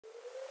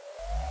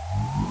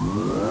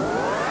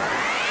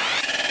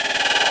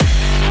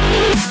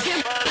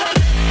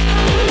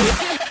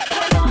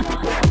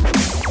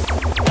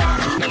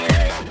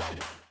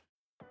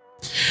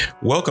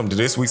Welcome to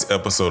this week's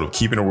episode of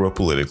Keeping It Real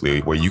Politically,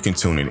 where you can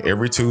tune in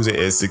every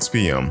Tuesday at 6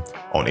 p.m.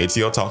 on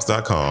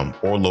atltalks.com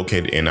or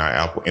located in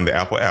the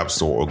Apple App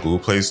Store or Google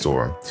Play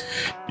Store.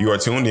 You are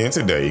tuned in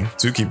today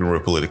to Keeping It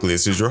Real Politically.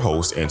 This is your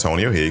host,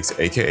 Antonio Higgs,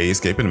 aka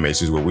Escaping the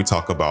Matrix, where we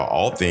talk about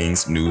all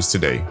things news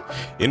today.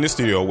 In the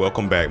studio,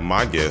 welcome back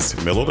my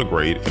guests, Mello the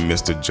Great and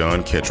Mr.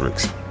 John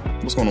Koedderich.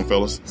 What's going on,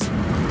 fellas?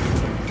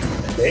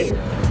 Hey.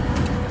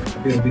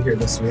 Happy to be here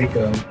this week.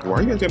 Why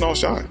are you guys getting all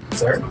shy?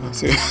 Sorry?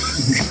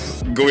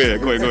 Go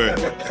ahead.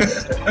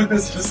 I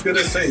was just going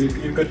to say,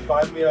 you could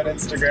find me on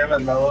Instagram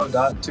at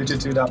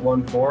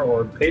mello.222.14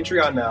 or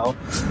Patreon now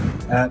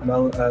at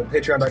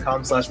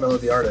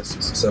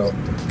patreon.com/mellotheartist. So,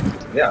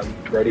 yeah,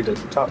 I'm ready to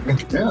talk.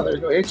 Yeah, there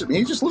you go.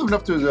 He's just living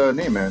up to his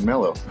name, man,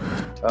 Mello.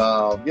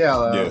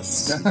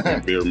 Yes,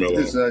 Beer Mello.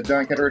 This is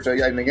John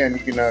Koedderich, and again, you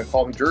can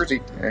call me Jersey,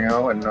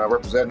 and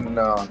representing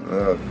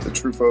the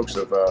true folks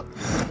of the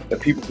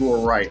people who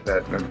are right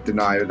that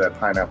deny that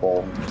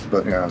pineapple,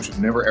 but should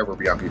never ever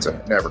be on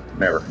pizza. Never.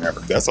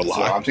 That's a lie.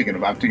 So I'm taking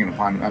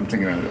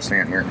a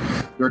stand here.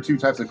 There are two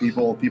types of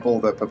people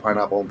that put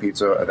pineapple on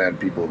pizza, and then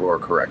people who are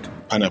correct.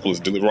 Pineapple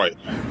is right.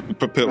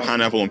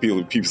 Pineapple on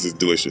pizza is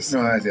delicious.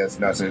 No, that's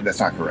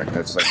not correct.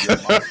 That's like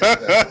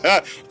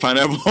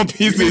pineapple on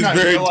pizza is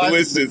very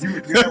delicious.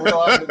 You don't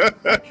realize that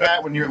a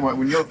cat when you're 5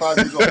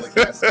 years old, the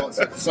cat sucks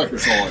your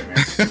soul in, man.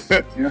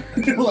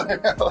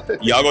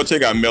 Y'all go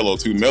check out Mello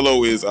too.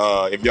 Mello is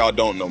if y'all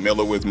don't know,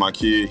 Mello is my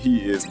kid. He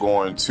is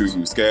going to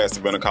SCAD,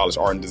 Savannah College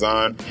Art and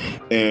Design,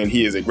 and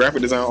he is a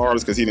graphic design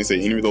artist because he didn't say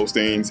any of those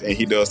things, and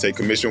he does take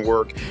commission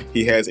work.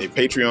 He has a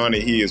Patreon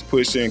that he is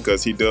pushing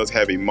because he does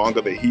have a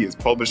manga that he is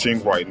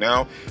publishing right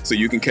now, so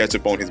you can catch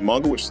up on his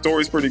manga, which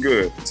story is pretty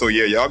good. So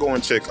yeah, y'all go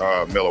and check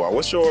Mello out.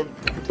 What's your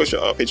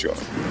Patreon?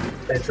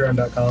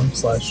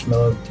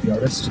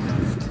 Patreon.com/mellotheartist.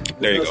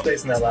 There you go. No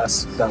space in that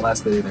last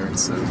video there.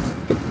 It's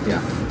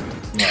yeah.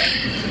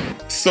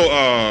 So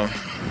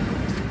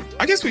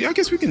I guess we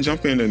can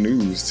jump into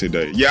news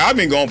today. Yeah, I've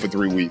been gone for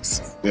 3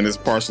 weeks, and it's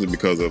partially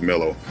because of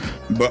Mello.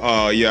 But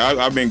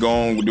I've been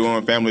gone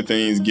doing family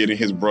things, getting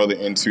his brother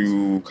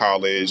into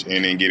college,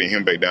 and then getting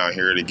him back down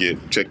here to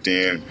get checked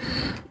in.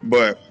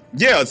 But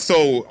yeah,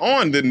 so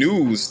on the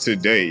news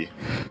today.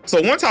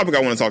 So one topic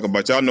I want to talk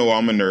about, y'all know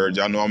I'm a nerd.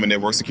 Y'all know I'm a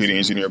network security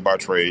engineer by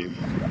trade,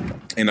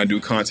 and I do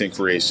content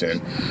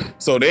creation.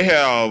 So they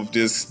have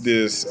this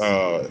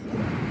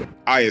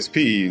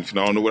ISP, if you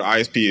don't know what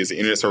ISP is, the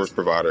internet service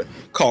provider,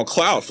 called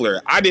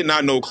Cloudflare. I did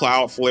not know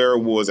Cloudflare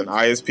was an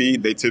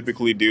ISP. They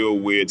typically deal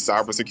with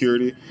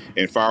cybersecurity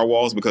and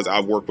firewalls because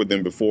I've worked with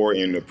them before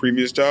in the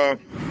previous job.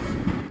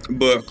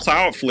 But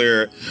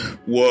Cloudflare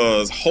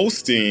was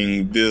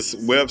hosting this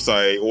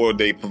website, or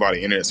they provide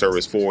an internet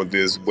service for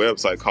this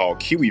website called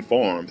Kiwi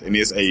Farms, and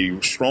it's a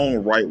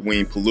strong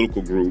right-wing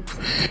political group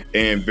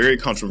and very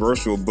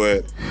controversial.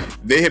 But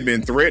they had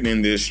been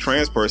threatening this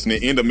trans person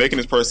and ended up making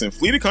this person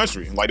flee the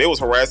country. Like, they was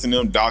harassing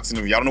them, doxing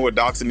them. Y'all don't know what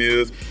doxing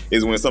is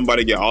when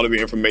somebody get all of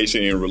your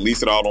information and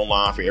release it out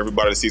online for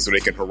everybody to see, so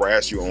they can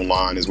harass you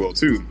online as well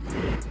too.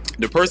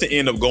 The person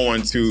ended up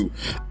going to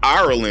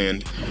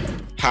Ireland,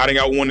 hiding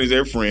out one of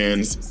their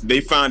friends. They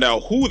find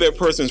out who that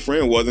person's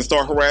friend was and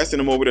start harassing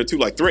them over there too,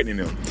 like threatening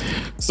them.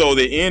 So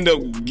they end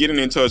up getting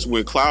in touch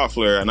with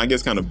Cloudflare, and I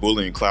guess kind of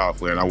bullying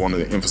Cloudflare, and I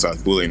wanted to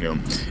emphasize bullying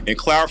them. And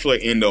Cloudflare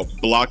end up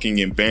blocking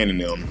and banning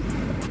them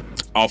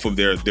off of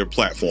their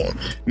platform.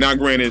 Now,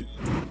 granted,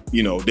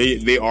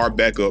 they are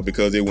back up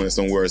because they went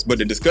somewhere else. But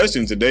the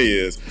discussion today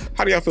is,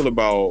 how do y'all feel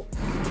about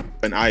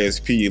an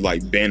ISP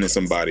like banning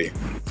somebody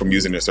from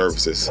using their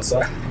services?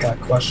 So I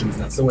got questions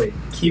now. So wait,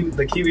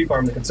 the Kiwi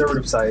Farm, the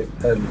conservative site,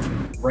 had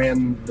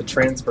ran the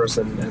trans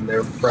person and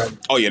their friend.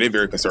 Oh yeah, they're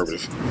very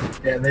conservative.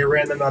 Yeah, and they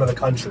ran them out of the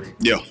country.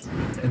 Yeah.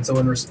 And so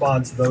in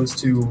response, those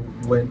two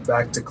went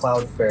back to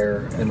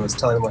Cloudflare and was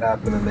telling them what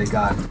happened, and they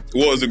got...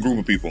 Well, it was a group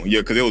of people. Yeah,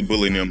 because they was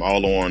bullying them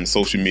all on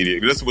social media.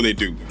 That's what they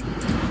do.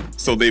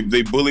 So they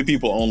bully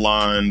people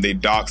online, they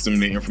dox them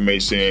the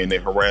information, they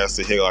harass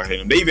the hell out of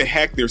them. They even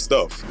hack their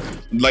stuff.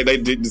 Like they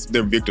did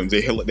their victims.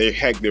 They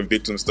hack their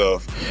victim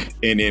stuff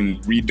and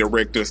then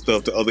redirect their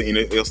stuff to other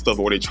stuff,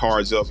 or they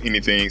charge up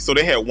anything. So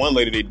they had one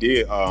lady,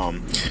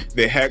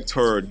 they hacked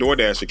her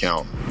DoorDash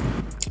account.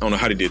 I don't know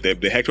how they did that,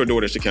 but they hacked her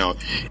DoorDash account,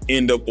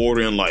 end up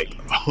ordering like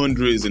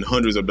hundreds and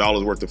hundreds of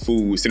dollars worth of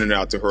food, sending it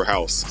out to her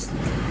house.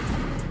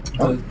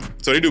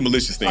 So they do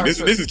malicious things.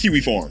 Right, this is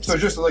Kiwi Farms. So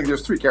just like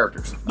there's three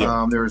characters.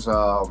 Yeah.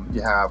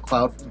 You have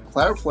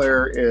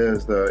Cloudflare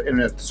is the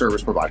internet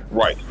service provider.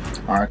 Right.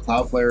 All right.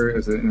 Cloudflare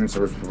is the internet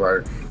service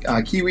provider.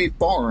 Kiwi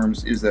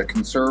Farms is the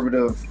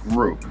conservative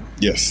group.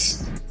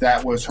 Yes.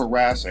 That was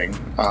harassing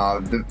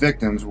the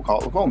victims. We'll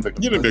call them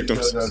victims. Yeah, the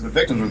victims. The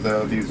victims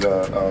were these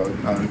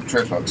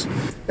trans folks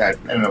that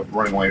ended up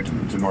running away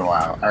to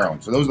Northern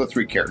Ireland. So those are the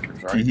three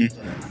characters, right?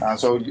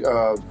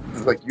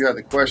 Mm-hmm. Like you had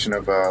the question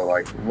of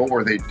like what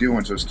were they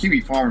doing? So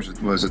Kiwi Farms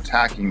was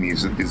attacking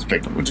these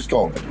victims. We'll just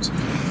call them victims.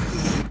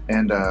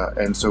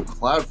 And so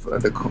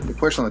the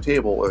question on the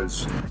table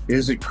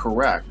is it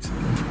correct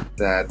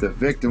that the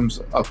victims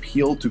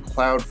appealed to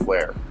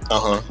Cloudflare,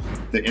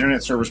 the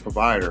internet service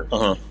provider,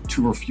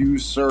 to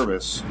refuse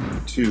service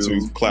to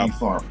Kiwi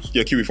Farms?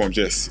 Yeah, Kiwi Farms,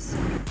 yes.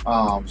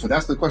 So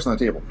that's the question on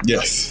the table.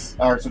 Yes.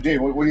 All right, so Jay,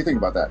 what do you think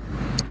about that?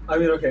 I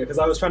mean, okay, because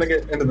I was trying to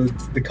get into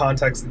the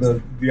context,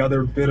 the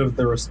other bit of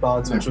the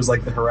response, which was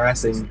like the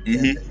harassing.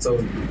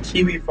 So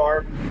Kiwi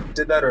Farm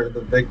did that, or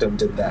the victim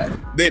did that?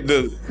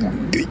 The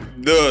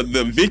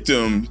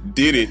victim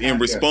did it in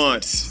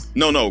response.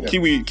 No.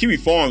 Kiwi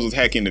Farms was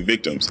hacking the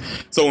victims.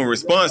 So in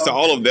response to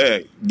all of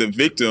that, the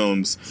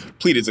victims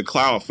pleaded to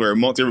Cloudflare,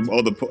 amongst every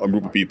other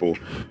group of people,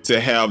 to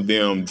have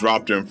them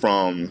drop them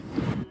from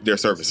their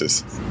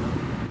services.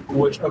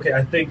 Which, okay,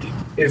 I think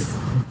if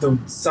the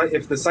site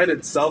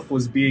itself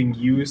was being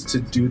used to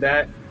do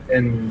that,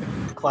 and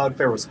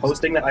Cloudflare was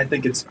hosting that, I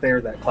think it's fair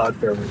that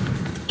Cloudflare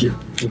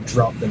would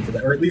drop them for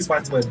that, or at least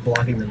find some way of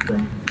blocking them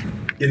from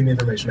getting the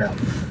information out.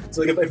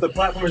 So like if the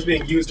platform is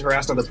being used to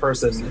harass another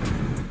person,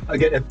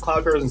 again, if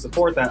Cloudflare doesn't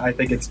support that, I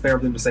think it's fair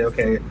for them to say,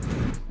 okay,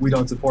 we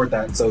don't support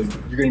that, so you're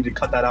going to need to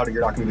cut that out or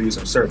you're not going to use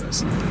our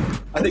service.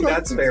 I think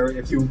that's fair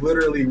if you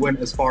literally went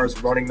as far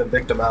as running the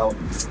victim out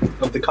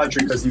of the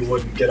country because you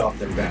wouldn't get off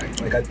their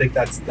back. Like, I think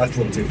that's a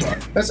little too far.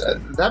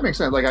 That makes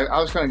sense. Like,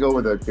 I was kind of go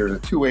with there's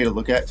two ways to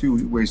look at it.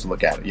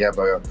 You have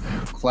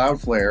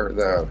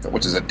Cloudflare,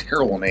 which is a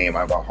terrible name. I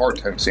have a hard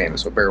time saying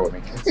this, so bear with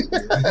me.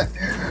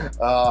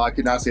 I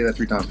could not say that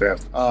 3 times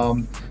fast.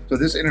 So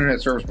this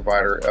internet service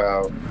provider,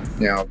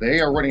 they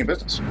are running a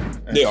business.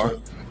 They are.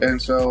 And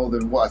so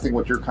then I think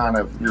what your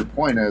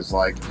point is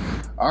like,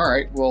 all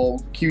right,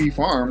 well, Kiwi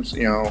Farms,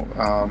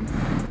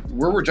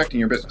 we're rejecting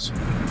your business.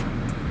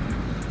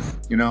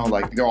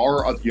 Like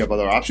you have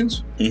other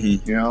options.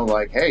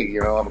 Like, hey,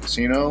 I'm a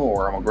casino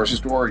or I'm a grocery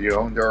store.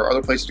 There are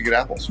other places to get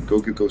apples.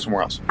 Go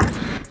somewhere else.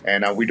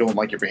 And we don't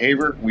like your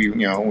behavior.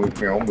 We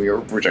are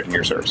rejecting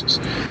your services.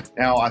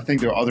 Now, I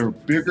think the other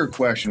bigger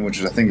question, which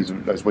is I think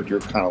is what you're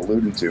kind of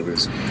alluding to,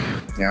 is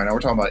now we're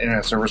talking about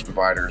internet service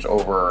providers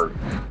over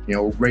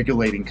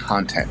regulating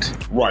content.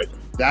 Right.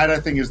 That, I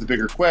think, is the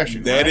bigger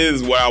question. That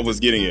is what I was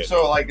getting at.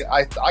 So, like,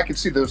 I could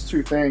see those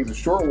two things. The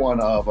short one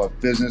of a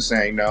business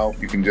saying, no,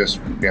 you can just,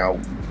 we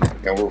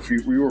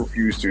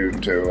refuse to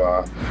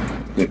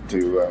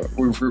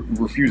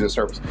refuse this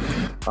service.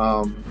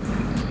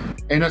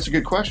 And that's a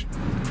good question.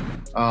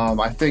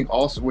 I think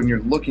also when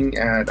you're looking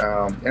at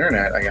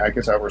internet, I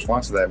guess I have a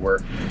response to that where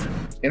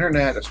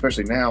internet,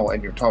 especially now,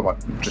 and you're talking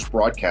about just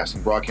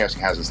broadcasting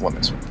has its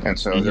limits. And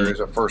so there is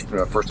a First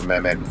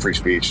Amendment, free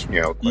speech,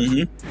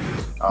 question.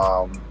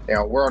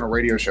 We're on a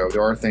radio show.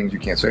 There are things you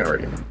can't say on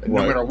radio,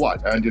 no matter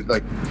what. And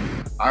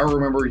I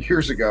remember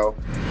years ago,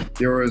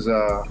 there was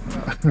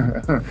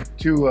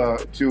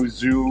two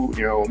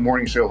zoo,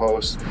 morning show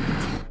hosts.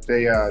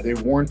 They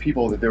warned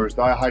people that there was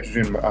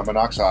dihydrogen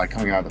monoxide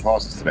coming out of the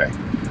faucets today.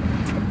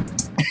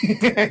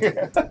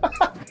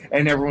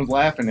 And everyone's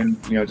laughing,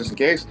 and just in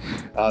case,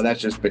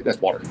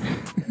 that's water.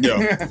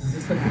 Yeah.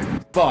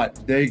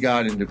 But they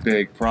got into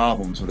big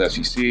problems with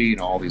SEC and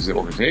all these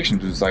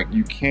organizations. It's like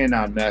you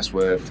cannot mess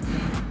with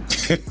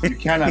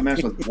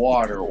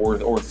water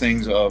or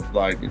things of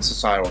like its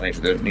societal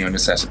nature,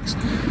 necessities.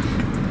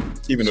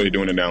 Even though you're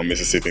doing it now in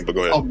Mississippi, but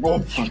go ahead.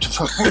 But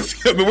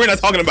we're not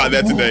talking about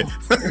that today.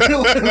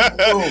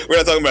 We're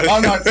not talking about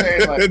I'm not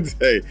saying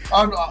today.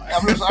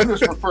 I'm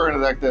just referring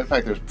to the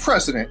fact there's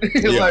precedent. Like,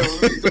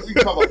 you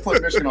can talk about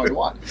Flint, Michigan all you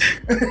want.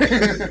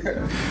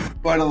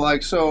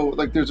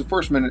 But there's a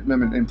First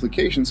Amendment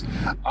implications.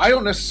 I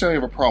don't necessarily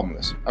have a problem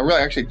with this. I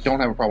really actually don't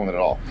have a problem with it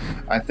at all.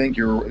 I think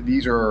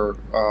these are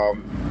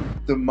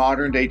the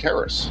modern day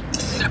terrorists.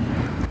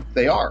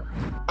 They are.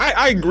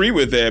 I agree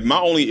with that. My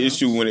only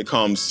issue when it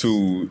comes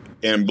to,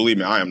 and believe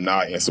me, I am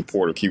not in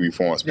support of Kiwi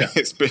Farms. Yeah.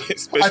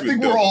 Especially I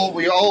think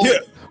we all. Yeah.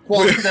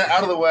 Well, get that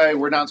out of the way.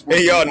 We're not supposed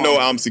to. And y'all know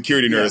I'm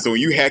security nerd, so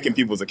when you hacking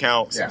people's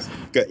accounts,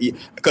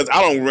 because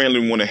I don't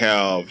randomly want to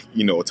have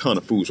a ton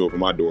of food show up at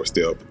my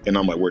doorstep, and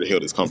I'm like, where the hell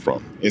does this come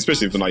from?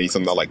 Especially if I'm not eating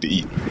something I like to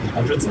eat.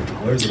 Hundreds of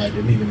dollars that I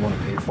didn't even want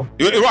to pay for.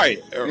 Right.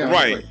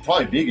 Like,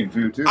 probably vegan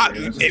food too.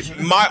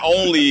 My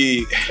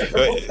only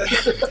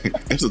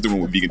there's nothing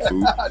wrong with vegan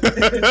food.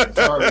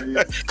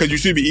 Because you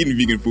should be eating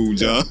vegan food,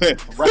 John.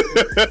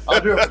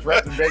 I'll do it with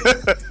wrapped in bacon.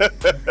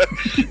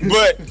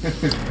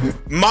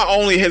 But my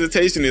only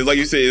hesitation is, like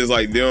you said, is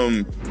like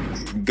them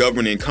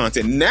governing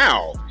content.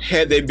 Now,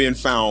 had they been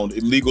found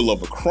illegal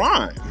of a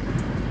crime,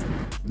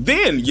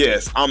 then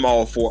yes, I'm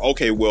all for,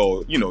 okay,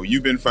 well,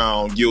 you've been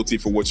found guilty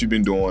for what you've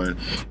been doing,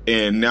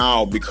 and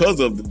now because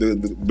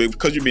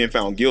you're being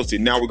found guilty,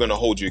 now we're going to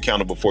hold you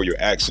accountable for your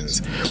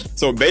actions.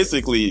 So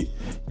basically,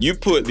 you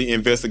put the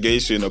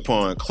investigation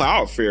upon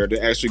Cloudflare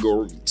to actually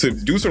go to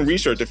do some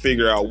research to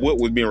figure out what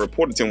was being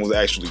reported to them was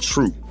actually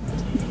true.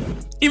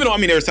 Even though,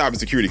 they're a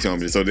cybersecurity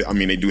company, so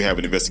they do have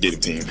an investigative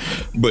team,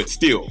 but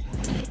still,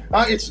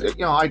 because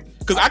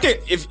I can,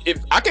 if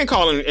I can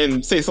call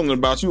and say something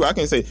about you, I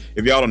can say,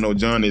 if y'all don't know,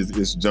 John is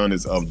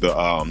of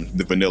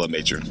the vanilla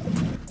nature.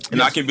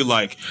 And I can be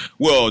like,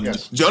 well,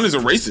 Yes. John is a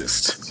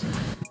racist.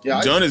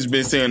 Yeah, John has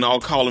been saying,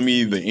 calling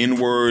me the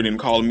N-word and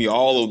calling me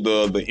all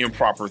of the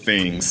improper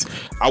things.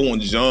 I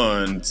want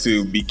John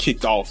to be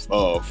kicked off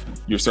of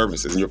your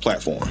services and your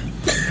platform.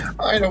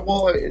 I know.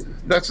 Well,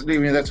 that's a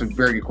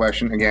very good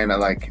question. Again,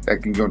 I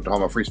can go into talk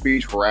about free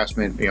speech,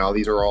 harassment.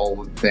 These are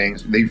all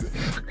things.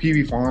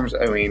 PV Farms.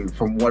 I mean,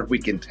 from what we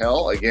can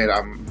tell, again,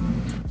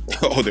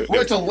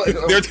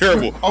 they're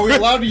terrible. Are we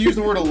allowed to use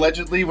the word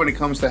allegedly when it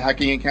comes to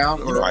hacking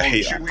accounts? I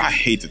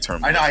hate the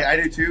term. I know, I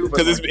do too.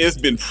 Because it's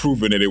been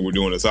proven that they were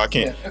doing it, so I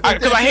can't.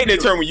 Because I hate that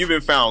term when you've been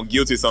found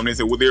guilty of something. They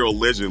say, well, they're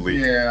allegedly.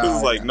 Yeah. This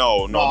is like,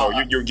 no,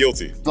 you're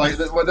guilty. Like,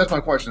 that's my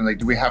question. Like,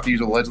 do we have to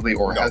use allegedly,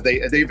 or have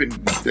they've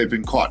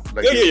been caught?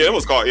 Like, it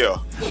was caught. Yeah.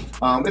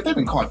 If they've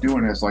been caught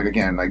doing this, like,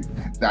 again, like,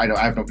 I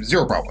have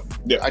zero problem.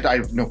 Yeah. I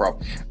have no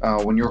problem.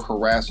 When you're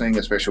harassing,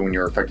 especially when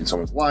you're affecting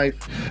someone's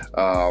life,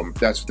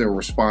 that's their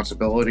responsibility.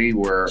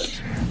 Where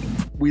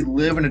we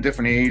live in a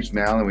different age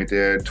now than we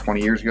did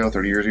 20 years ago,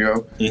 30 years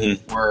ago,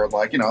 where,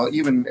 like,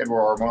 even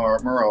Edward R.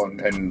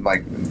 Murrow and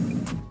like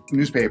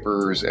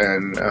newspapers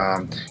and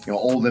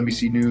old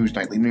NBC News,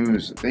 nightly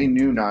news, they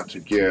knew not to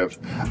give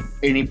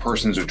any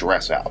person's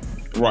address out.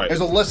 Right.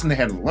 There's a lesson they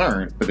had to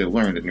learn, but they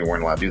learned that you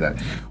weren't allowed to do that.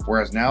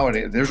 Whereas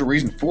nowadays, there's a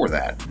reason for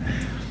that.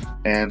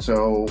 And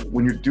so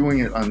when you're doing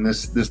it on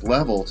this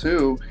level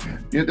too,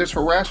 there's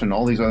harassment and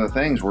all these other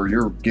things where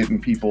you're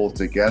getting people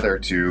together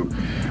to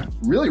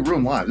really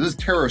ruin lives. This is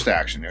terrorist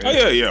action.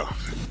 Oh, yeah.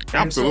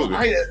 Absolutely.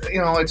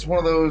 So it's one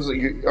of those,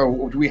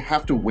 do we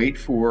have to wait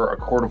for a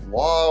court of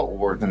law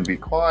or then be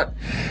caught?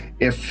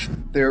 If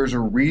there's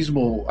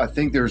I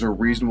think there's a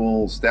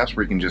reasonable steps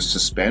where you can just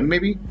suspend,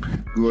 maybe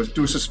do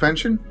a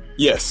suspension.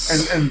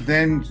 Yes. And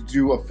then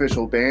do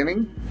official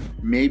banning.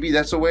 Maybe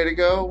that's the way to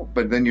go,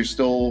 but then you're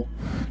still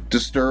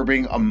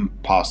disturbing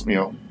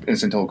possible,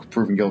 innocent until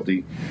proven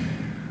guilty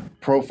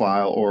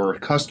profile or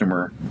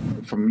customer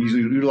from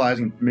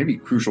utilizing maybe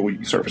crucial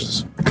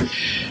services.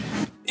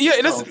 Yeah,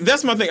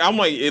 that's my thing. I'm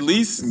like, at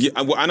least,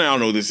 I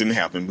know this didn't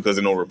happen because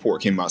no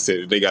report came out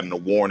said that they got a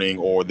warning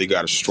or they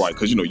got a strike.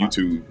 Because,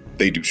 YouTube,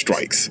 they do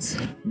strikes.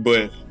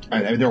 But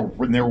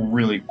they're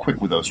really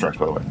quick with those strikes,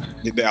 by the way.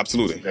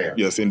 Absolutely.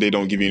 Yes, and they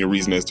don't give you any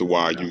reason as to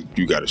why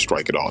you got to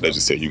strike at all. They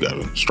just say you got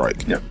to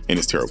strike. Yeah. And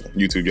it's terrible.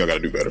 YouTube, y'all got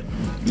to do better.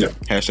 Yeah.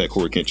 #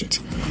 Corey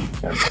Kitchens.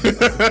 You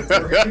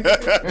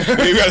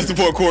got to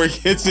support Corey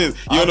Kitchens.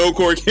 You don't know who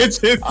Corey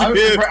Kitchens is? I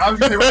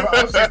was going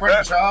to say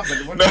Brendan Shaw,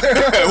 but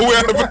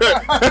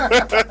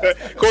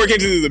Corey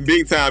Kitchens is a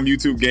big time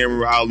YouTube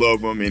gamer. I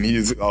love him, and he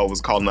was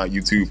calling out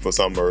YouTube for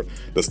some of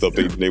the stuff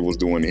they was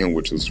doing to him,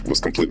 which was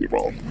completely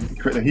wrong.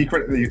 He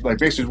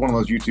basically one of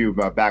those YouTube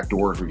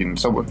backdoors where you can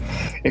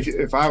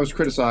if I was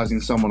criticizing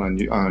someone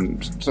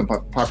on some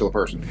popular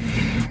person,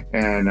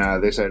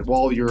 and they said,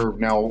 well, you're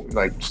now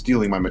like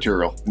stealing my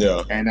material,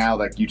 and now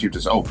like YouTube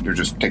just they're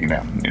just taking it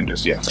down and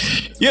just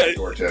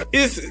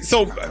it's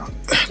so.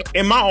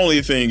 And my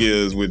only thing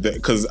is with that,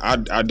 because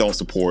I don't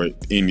support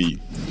any.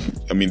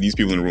 I mean, these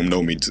people in the room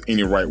know me, to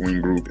any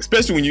right-wing group,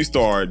 especially when you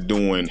start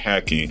doing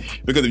hacking.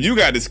 Because if you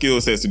got the skill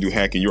sets to do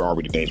hacking, you're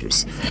already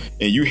dangerous.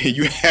 And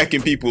you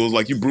hacking people's,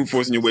 like, you brute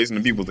forcing your ways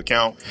into people's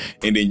account,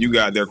 and then you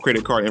got their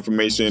credit card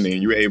information,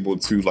 and you're able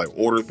to, like,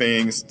 order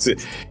things.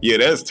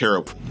 That's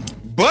terrible.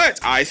 But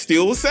I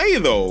still say,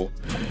 though,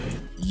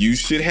 you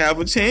should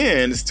have a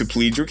chance to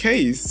plead your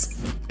case.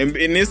 And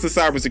it's a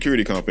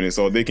cybersecurity company,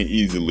 so they can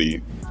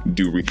easily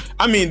they're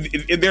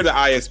the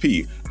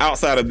ISP.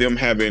 Outside of them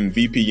having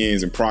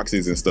VPNs and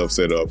proxies and stuff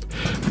set up,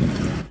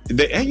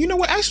 and you know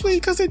what? Actually,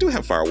 because they do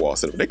have firewalls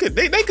set up, they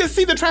could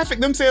see the traffic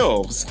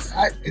themselves.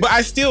 But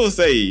I still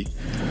say,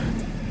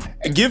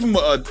 give them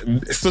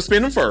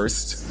suspend them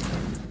first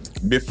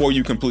before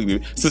you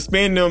completely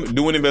suspend them.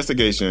 Do an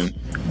investigation.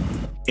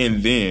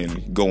 And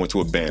then go into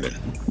a banning.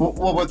 Well,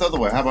 what's the other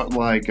way? How about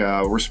like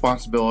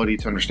responsibility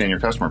to understand your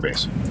customer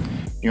base?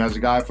 As a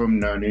guy from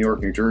New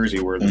York, New Jersey,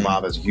 where the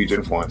mob has a huge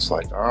influence,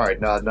 like, all right,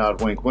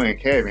 nod, wink, wink.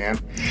 Hey, man.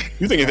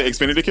 You think if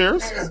Xfinity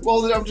cares?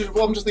 Well, I'm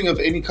just thinking of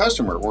any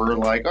customer. We're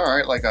like, all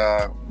right, like,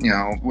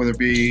 whether it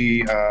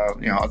be,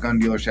 a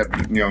gun dealership,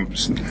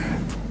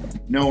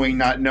 knowing,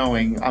 not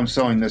knowing, I'm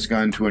selling this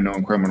gun to a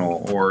known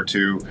criminal, or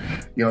to,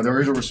 there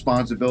is a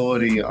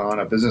responsibility on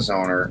a business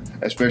owner,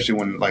 especially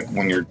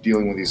when you're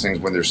dealing with these things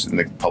when there's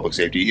the public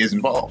safety is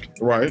involved.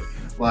 Right.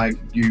 Like,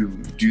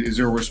 is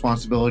there a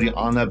responsibility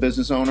on that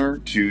business owner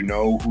to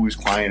know who his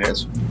client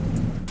is?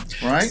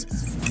 Right?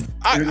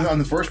 On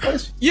the first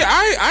place? Yeah,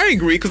 I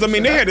agree, because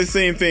they had the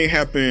same thing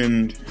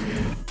happen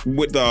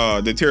with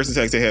the terrorist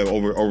attacks they had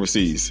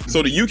overseas.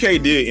 So the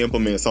UK did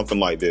implement something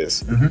like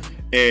this.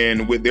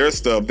 And with their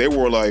stuff, they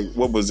were like,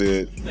 what was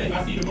it?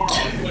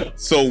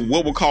 So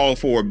what we're calling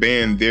for a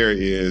ban there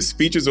is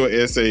speeches or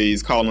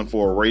essays calling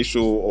for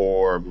racial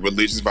or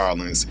religious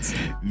violence,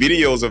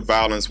 videos of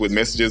violence with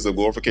messages of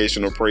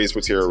glorification or praise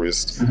for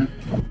terrorists,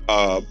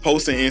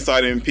 posting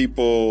inciting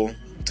people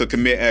to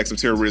commit acts of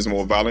terrorism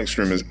or violent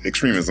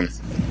extremism,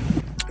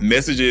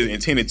 messages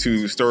intended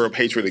to stir up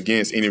hatred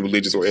against any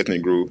religious or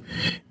ethnic group,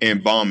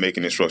 and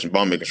bomb-making instructions.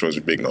 Bomb-making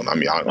instructions are big no. I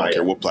mean, I don't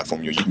care what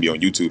platform you can be on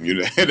YouTube.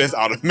 That's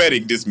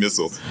automatic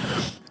dismissal.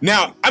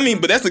 Now, I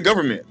mean, but that's the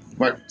government.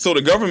 Right. So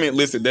the government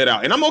listed that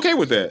out, and I'm okay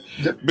with that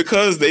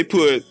because they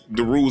put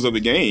the rules of the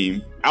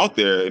game out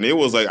there, and it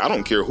was like, I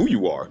don't care who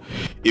you are.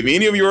 If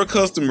any of your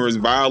customers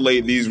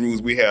violate these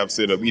rules we have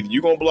set up, either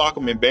you're going to block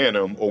them and ban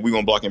them, or we're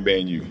going to block and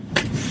ban you.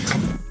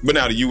 But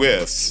now the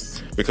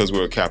U.S., because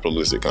we're a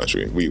capitalistic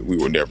country, we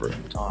would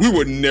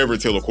never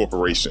tell a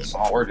corporation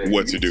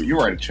what to do. You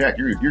write a check,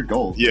 you're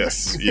gold.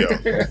 Yes, yeah.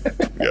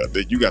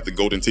 You got the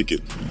golden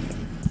ticket.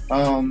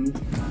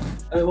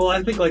 Well,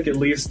 I think like at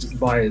least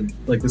by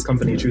like this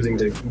company choosing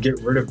to get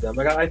rid of them,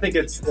 like I think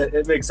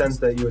it makes sense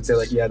that you would say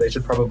like, yeah, they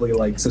should probably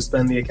like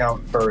suspend the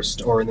account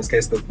first, or in this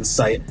case the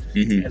site,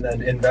 and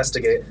then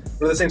investigate.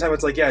 But at the same time,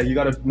 it's like, yeah, you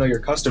got to know your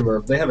customer.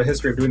 If they have a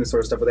history of doing this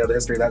sort of stuff, or they have a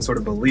history of that sort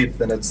of belief,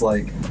 then it's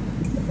like,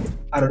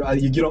 I don't know,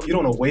 you don't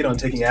want to wait on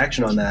taking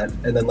action on that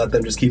and then let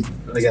them just keep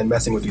again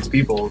messing with these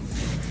people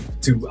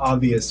to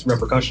obvious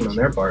repercussion on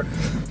their part.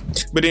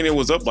 But then it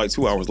was up like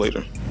 2 hours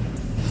later.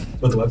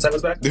 But the website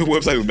was back? The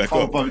website was back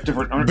up. But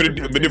different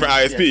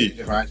ISP.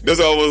 Yeah, That's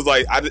all I was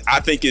like, I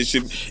think it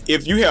should,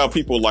 if you have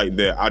people like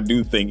that, I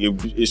do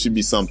think it should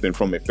be something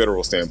from a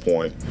federal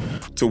standpoint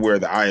to where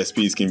the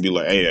ISPs can be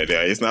like, hey,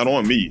 it's not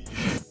on me.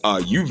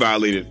 You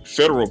violated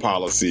federal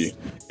policy,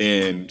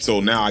 and so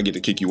now I get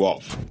to kick you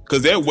off.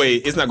 Because that way,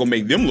 it's not going to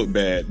make them look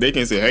bad. They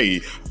can say,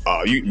 hey,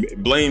 you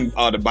blame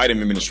the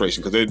Biden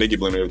administration, because they get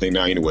blamed for everything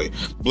now anyway.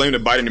 Blame the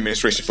Biden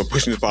administration for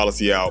pushing this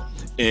policy out,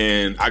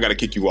 and I got to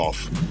kick you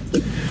off.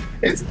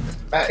 This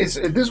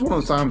is one of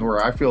those times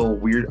where I feel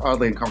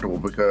oddly uncomfortable,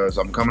 because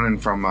I'm coming in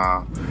from,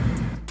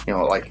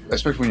 like,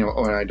 especially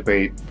when I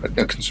debate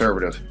a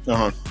conservative,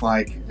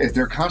 like, if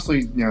they're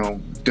constantly,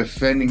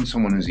 defending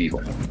someone who's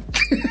evil.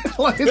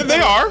 Like, they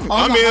are.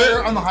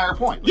 On the higher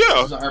point.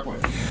 Yeah. The higher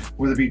point.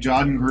 Whether it be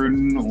Jaden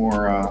Gruden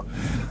or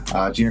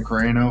Gina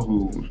Carano,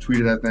 who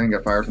tweeted that thing,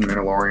 got fired from the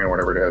Mandalorian or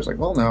whatever it is. Like,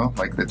 well, no,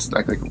 like, it's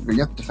like you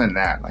have to defend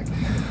that. Like,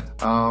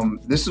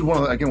 this is one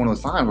of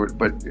those times where,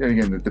 but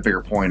again, the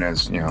bigger point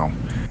is,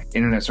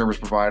 internet service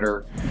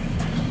provider.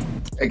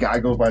 I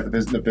go by the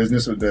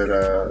business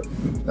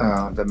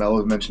that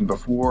Mello mentioned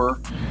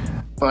before,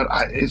 but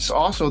it's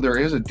also, there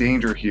is a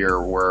danger here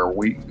where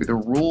the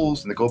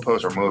rules and the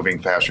goalposts are moving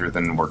faster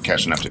than we're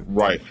catching up to.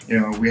 Right.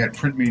 We had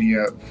print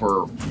media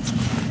for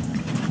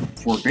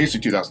basically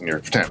 2,000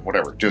 years, 10,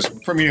 whatever,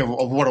 just for me of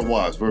what it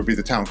was, what would be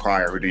the town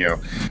crier,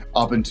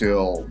 up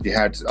until you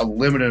had a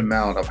limited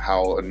amount of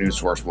how a news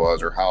source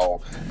was, or how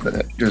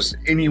just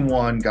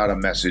anyone got a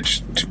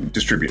message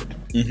distributed.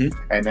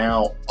 And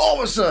now, all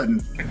of a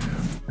sudden,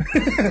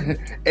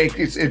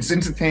 it's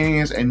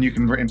instantaneous, and you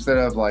can, instead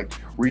of like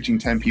reaching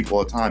 10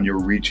 people at a time, you're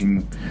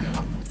reaching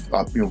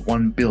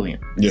 1 billion.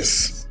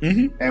 Yes.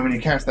 And when you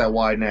cast that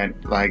wide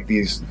net, like,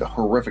 these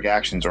horrific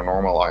actions are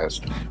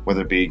normalized,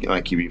 whether it be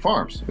like QB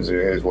Farms,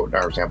 is what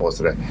our example is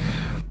today.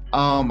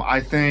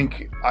 I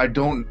think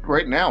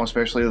right now,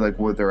 especially like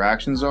what their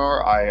actions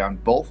are, on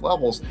both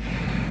levels,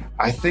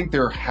 I think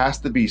there has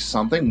to be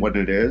something, what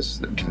it is,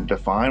 to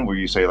define, where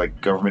you say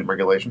like government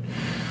regulation.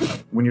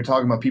 When you're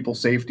talking about people's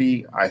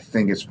safety, I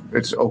think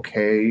it's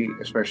okay,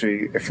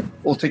 especially if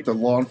we'll take the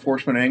law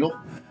enforcement angle.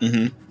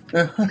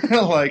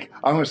 Like,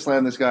 I'm going to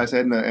slam this guy's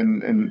head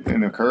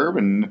in a curb,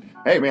 and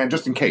hey, man,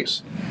 just in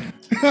case.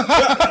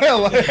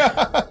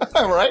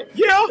 Right?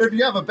 Yeah. If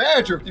you have a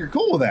badge, you're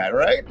cool with that,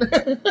 right?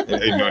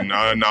 Hey, no,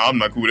 I'm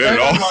not cool with that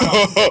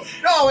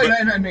at all.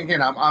 And again,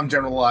 I'm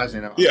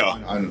generalizing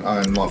on law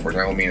enforcement.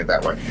 I don't mean it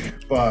that way.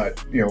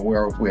 But, we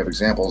have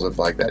examples of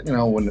like that,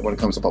 when it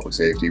comes to public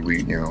safety,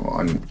 we,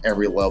 on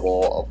every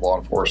level of law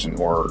enforcement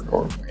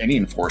or any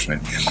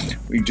enforcement,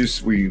 we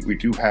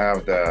do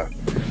have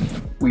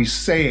we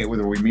say it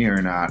whether we mean it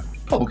or not,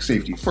 public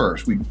safety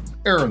first. We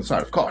err on the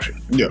side of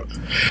caution. Yeah.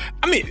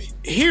 I mean,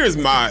 here's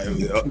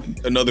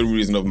another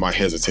reason of my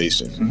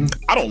hesitation.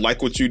 I don't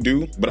like what you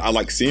do, but I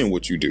like seeing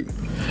what you do.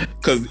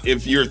 Because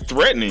if you're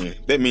threatening,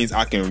 that means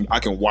I can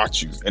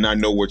watch you and I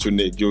know what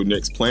your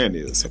next plan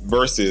is,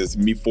 versus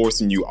me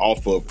forcing you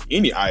off of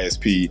any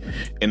ISP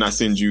and I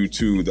send you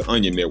to the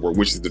Onion Network,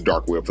 which is the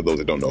dark web for those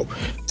that don't know,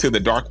 to the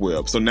dark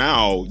web. So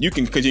now you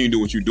can continue to do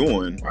what you're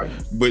doing, right,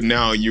 but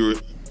now you're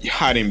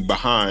hiding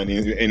behind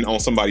and on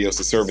somebody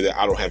else's server that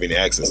I don't have any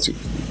access to.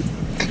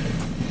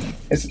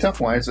 It's a tough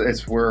one.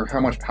 It's where,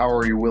 how much power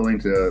are you willing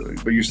to,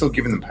 but you're still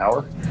giving them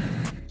power?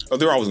 Oh,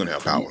 they're always going to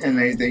have power. And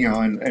they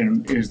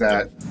and is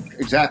that,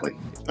 exactly.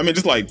 I mean,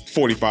 just like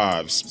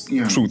 45's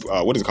Truth,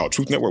 what is it called?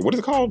 Truth Network? What is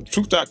it called?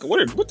 Truth.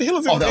 What the hell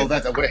is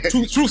it?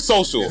 Truth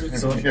Social.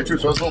 Yeah,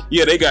 Truth Social.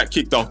 Yeah, they got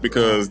kicked off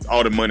because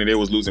all the money they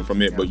was losing from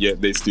it, but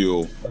yet they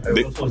still...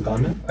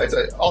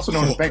 It's also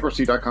known as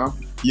bankruptcy.com.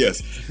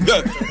 Yes.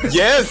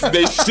 Yes,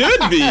 they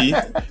should be,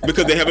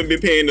 because they haven't been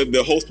paying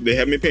the host. They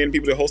haven't been paying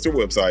people to host their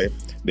website.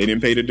 They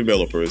didn't pay the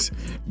developers,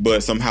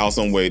 but somehow,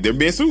 some way, they're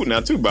being sued now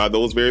too by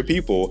those very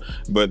people.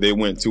 But they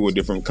went to a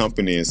different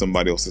company and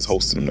somebody else is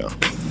hosting them now.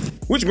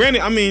 Which,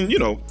 granted, I mean,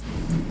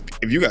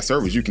 if if you got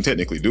servers, you can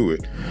technically do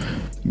it.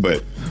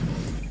 But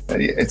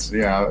it's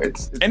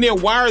and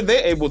then why are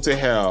they able to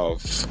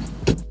have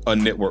a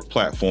network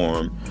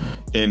platform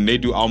and they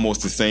do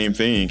almost the same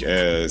thing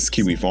as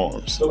Kiwi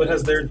Farms? So,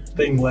 has their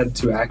thing led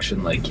to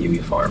action like Kiwi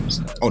Farms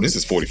has? Oh, this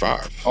is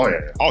 45. Oh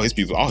yeah. All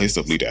his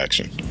stuff lead to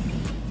action.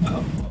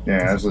 Oh.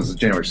 Yeah, this is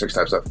January 6th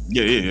type stuff.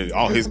 Yeah.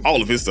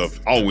 All of his stuff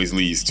always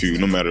leads to,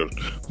 no matter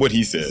what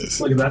he says.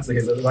 Like if that's the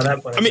case, by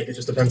that point, I think it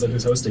just depends on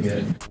who's hosting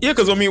it. Yeah,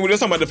 because I mean, we're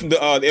just talking about the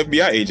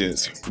FBI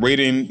agents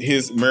raiding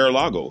his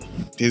Mar-a-Lago,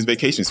 his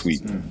vacation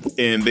suite,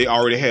 and they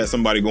already had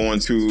somebody going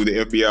to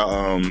the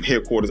FBI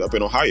headquarters up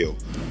in Ohio,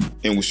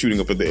 and was shooting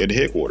up at the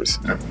headquarters.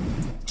 Yeah.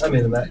 I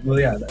mean,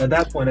 at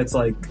that point, it's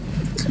like.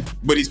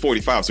 But he's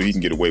 45, so he can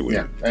get away with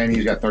it. Yeah, and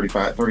he's got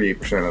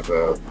 38% of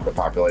the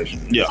population.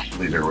 Yeah.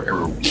 These are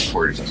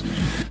where he says.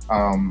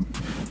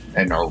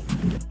 And are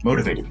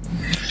motivated.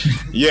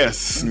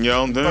 Yes, they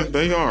are.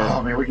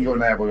 Oh man, we can go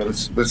into that,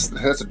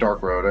 but that's a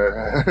dark road.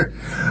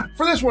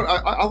 For this one,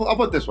 I'll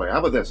put it this way. How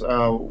about this?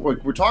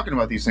 We're talking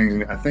about these things,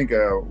 and I think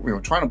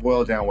trying to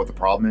boil down what the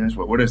problem is.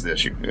 What is the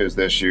issue? Is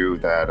the issue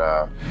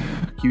that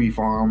Kiwi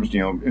Farms,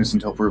 innocent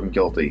until proven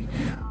guilty,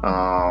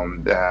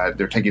 that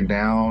they're taken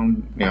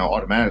down,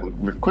 automatically,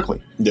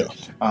 quickly? Yeah.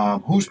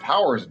 Whose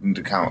power is it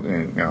to count?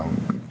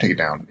 Take it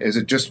down. Is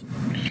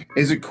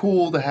it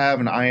cool to have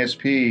an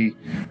ISP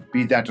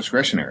be that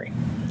discretionary?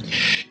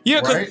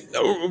 Yeah,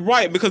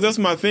 right, because that's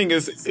my thing.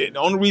 Is the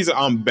only reason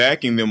I'm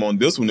backing them on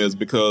this one is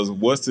because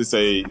what's to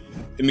say,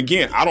 and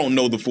again, I don't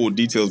know the full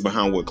details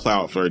behind what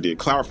Cloudflare did.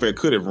 Cloudflare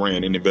could have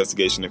ran an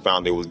investigation and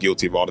found they was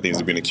guilty of all the things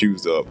they've been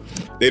accused of.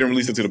 They didn't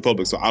release it to the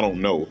public, so I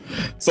don't know.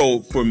 So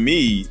for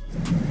me,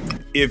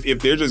 if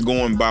they're just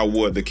going by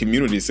what the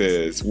community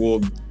says,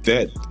 well,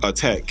 that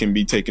attack can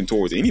be taken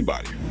towards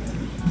anybody.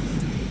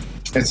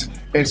 It's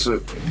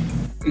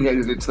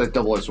that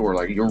double-edged sword.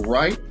 Like, you're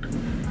right,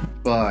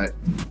 but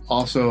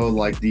also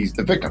like the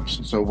victims.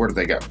 So where do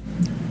they go?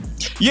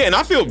 Yeah, and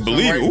I feel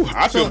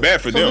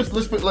bad for them.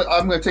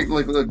 I'm going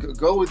to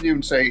go with you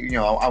and say,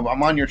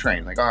 I'm on your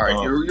train. Like, all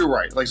right, you're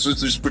right. Like, so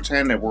just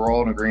pretend that we're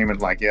all in agreement.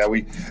 Like, yeah,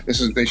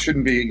 they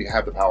shouldn't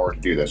have the power to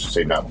do this. Just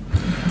say no.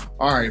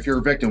 All right, if you're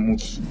a victim,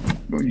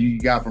 you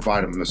got to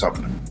provide them with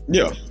something.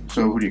 Yeah.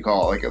 So who do you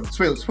call? Like,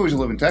 suppose you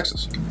live in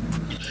Texas.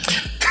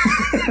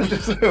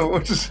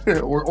 or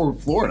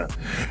Florida,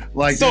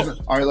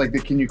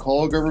 can you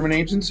call a government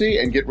agency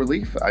and get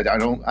relief? I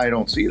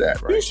don't see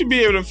that. Right? You should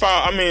be able to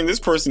file. I mean, this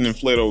person then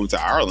fled over to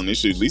Ireland. They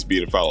should at least be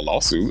able to file a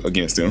lawsuit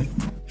against him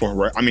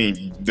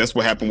that's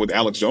what happened with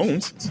Alex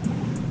Jones.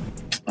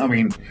 I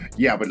mean,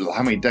 yeah, but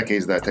how many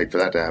decades did that take for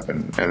that to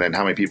happen? And then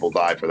how many people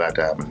died for that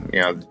to happen?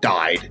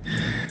 Died,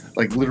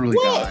 like literally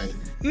died.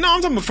 No,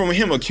 I'm talking from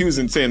him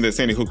saying that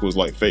Sandy Hook was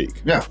like fake.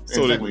 Yeah,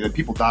 so exactly.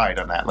 People died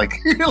on that. Like,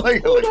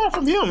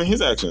 from him and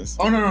his actions.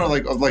 Oh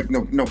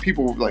no!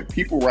 People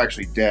were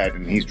actually dead,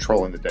 and he's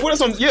trolling the dead. Well,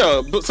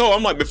 but so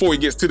I'm like, before he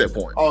gets to that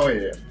point. Oh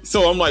yeah.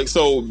 So I'm like,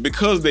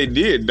 because they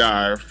did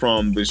die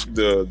from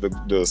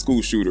the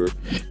school shooter,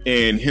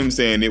 and him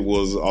saying it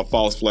was a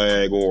false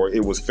flag or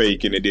it was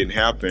fake and it didn't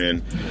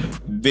happen,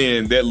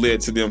 then that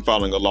led to them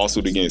filing a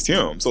lawsuit against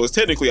him. So it's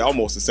technically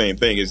almost the same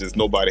thing. It's just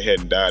nobody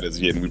hadn't died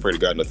as yet, and we pray to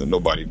God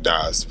nobody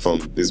dies from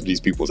these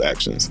people's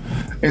actions.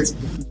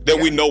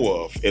 We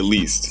know of, at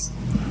least.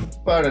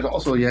 But it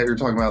also, you're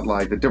talking about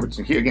like the difference.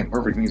 Again,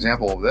 perfect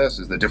example of this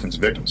is the difference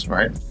in victims,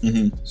 right?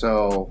 Mm-hmm.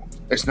 So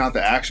it's not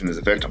the action as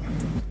a victim.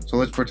 So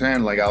let's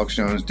pretend like Alex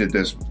Jones did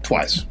this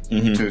twice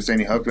to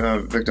Sandy Hook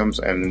victims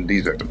and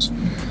these victims.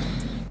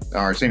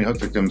 Our Sandy Hook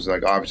victims,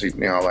 like,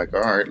 obviously, all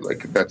right,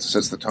 like, that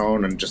sets the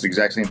tone and just the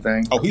exact same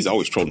thing. Oh, he's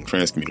always trolling the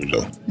trans community,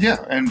 though. Yeah,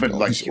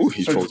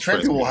 so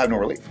trans people will have no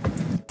relief.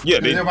 Yeah,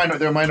 they're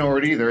a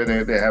minority.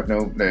 They have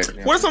no. They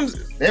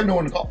have no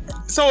one to call.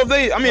 So if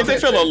they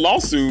file a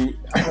lawsuit,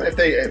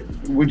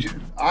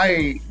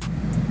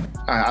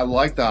 I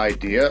like the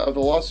idea of the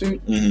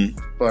lawsuit,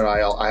 but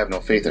I have no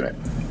faith in it.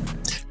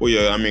 Well,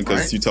 yeah, I mean,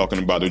 because you're talking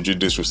about the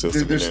judicial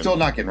system. They're still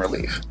not getting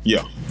relief.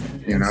 Yeah.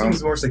 It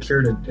seems more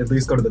secure to at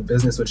least go to the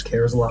business, which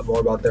cares a lot more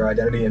about their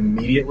identity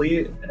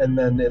immediately, and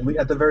then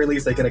at the very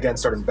least they can again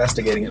start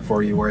investigating it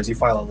for you. Whereas you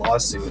file a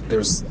lawsuit,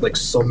 there's like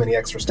so many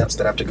extra steps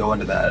that have to go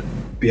into that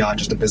beyond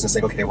just a business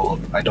saying, okay, well,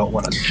 I don't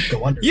want to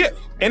go under. Yeah,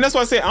 and that's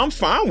why I say I'm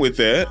fine with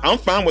that. I'm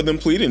fine with them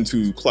pleading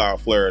to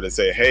Cloudflare to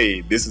say,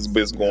 hey, this is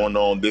what's going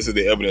on. This is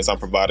the evidence I'm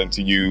providing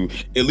to you.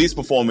 At least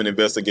perform an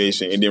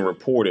investigation and then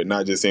report it,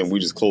 not just saying we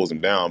just close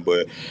them down.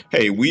 But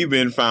hey, we've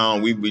been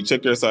found. We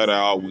checked their site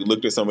out. We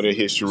looked at some of their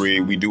history.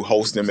 We do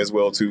host them as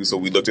well too, so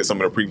we looked at some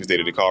of the previous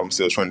data they called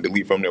themselves trying to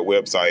delete from their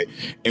website,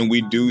 and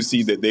we do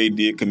see that they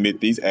did commit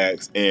these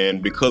acts,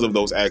 and because of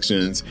those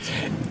actions,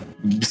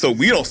 so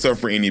we don't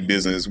suffer any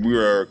business. We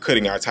are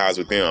cutting our ties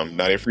with them.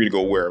 Now they're free to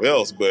go wherever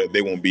else, but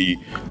they won't be.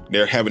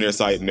 They're having their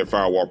site and their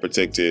firewall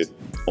protected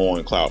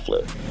on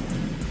Cloudflare.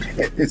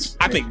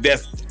 I think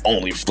that's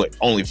only fair,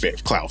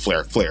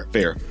 Cloudflare,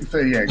 fair.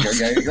 Yeah,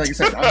 like you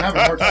said, I'm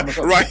having a hard time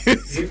myself. Right.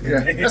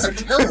 Yeah, that's a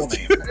terrible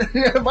name.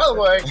 Yeah, by the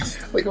way,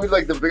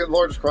 like the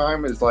largest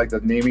crime is like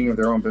the naming of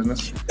their own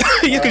business.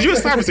 Yeah, because you're a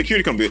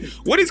cybersecurity company.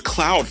 What is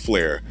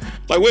Cloudflare?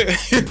 Like,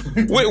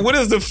 what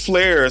is the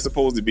flare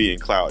supposed to be in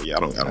cloud? Yeah, I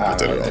don't get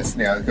that at all.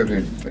 Yeah, it could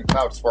be,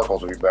 cloud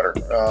sparkles would be better.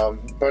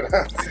 But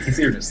it's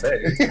easier to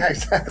say. Yeah,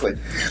 exactly.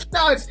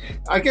 No,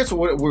 I guess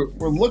what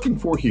we're looking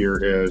for here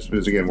is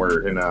again,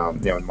 we're in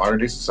in modern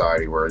day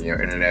society where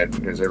internet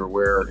is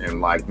everywhere, and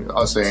like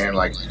us saying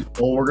like,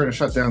 well, we're going to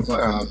shut down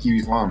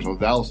TV farms. Well,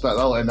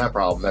 that'll end that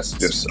problem. That's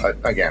just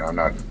again, I'm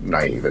not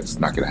naive. It's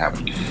not going to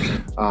happen.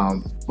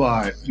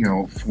 But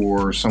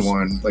for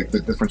someone like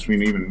the difference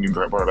between even you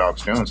brought up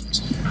Alex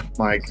Jones,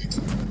 like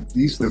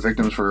the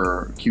victims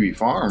for QE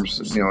farms,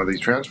 these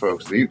trans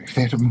folks, they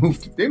had to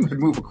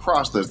move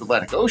across the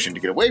Atlantic Ocean to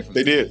get away from.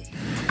 They did.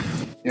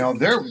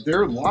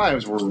 Their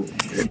lives were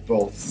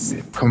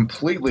both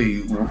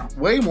completely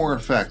way more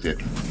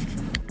affected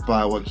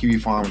by what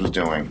QE farms was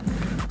doing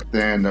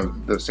than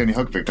the Sandy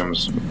Hook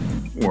victims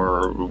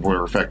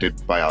were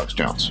affected by Alex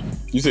Jones.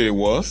 You said it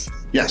was?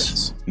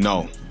 Yes.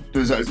 No.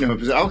 Because Alex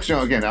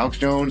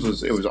Jones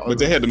was. But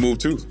they had to move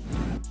too.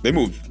 They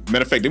moved.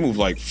 Matter of fact, they moved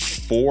like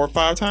 4 or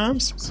 5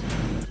 times.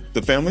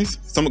 The families,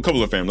 a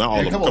couple of families, not all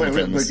of them. Couple of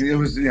families. Like it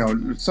was,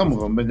 some of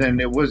them, but then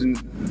it wasn't.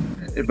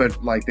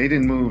 But like they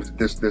didn't move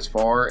this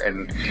far,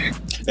 and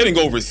they didn't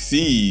go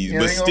overseas.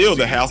 But still,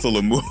 the hassle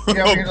of moving.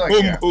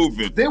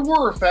 They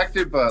were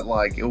affected, but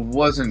like it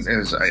wasn't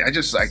as. I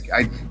just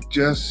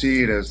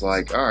see it as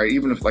like, all right,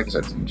 even if, like I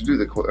said, to do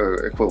the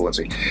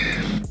equivalency,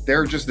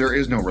 there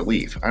is no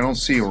relief. I don't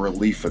see a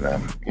relief for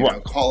them.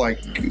 Call like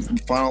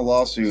final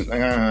lawsuit.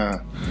 And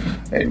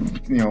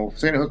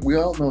Sandy Hook. We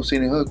all know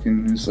Sandy Hook,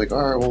 and it's like,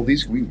 all right, well,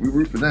 these we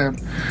root for them.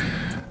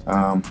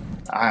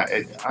 I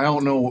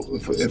don't know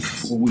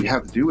if what we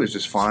have to do is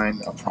just find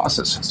a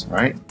process,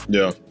 right?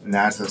 Yeah. And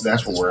that's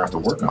what we're have to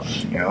work on.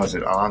 Is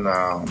it on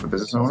the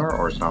business owner,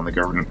 or is it on the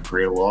government to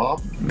create a law?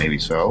 Maybe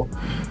so,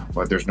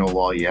 but there's no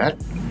law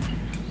yet.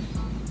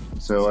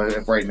 So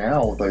if right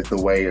now the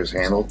way is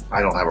handled,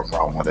 I don't have a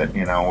problem with it.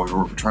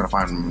 We're trying to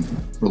find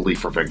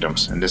relief for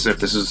victims, and if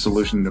this is a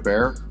solution to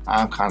bear,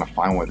 I'm kind of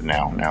fine with it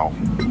now. Now,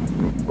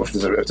 if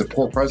it's a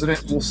poor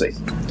president, we'll see.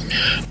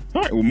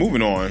 All right, well,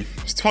 moving on.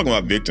 Just talking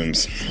about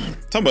victims.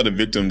 Talking about the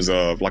victims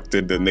of like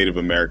the Native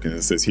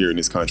Americans that's here in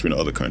this country and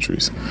other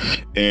countries.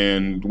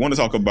 And want to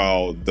talk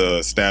about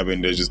the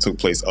stabbing that just took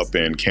place up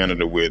in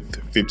Canada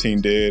with 15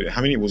 dead.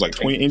 How many? It was like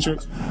 20 injured?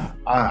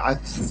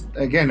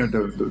 Again,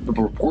 the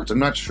reports, I'm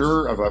not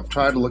sure. I've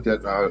tried to look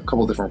at a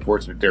couple of different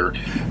reports, but they're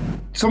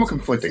somewhat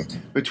conflicting.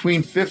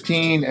 Between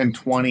 15 and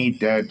 20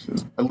 dead,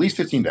 at least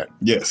 15 dead.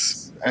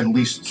 Yes. At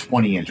least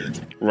 20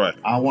 injured. Right.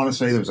 I want to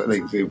say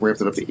they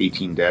ramped it up to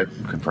 18 dead,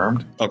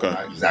 confirmed. Okay. I'm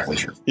not exactly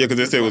sure. Yeah, because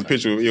they said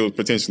it was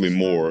potentially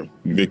more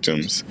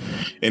victims.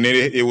 And then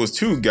it was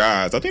 2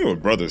 guys. I think it were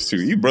brothers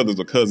too. You brothers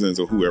or cousins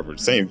or whoever.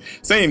 Same.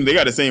 They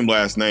got the same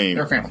last name.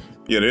 They're family.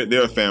 Yeah,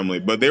 they're a family.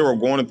 But they were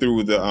going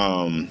through the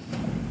I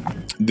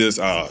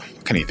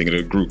can't even think of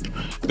the group.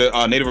 The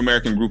Native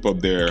American group up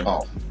there.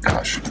 Oh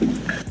gosh.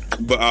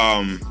 But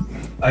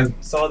I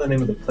saw the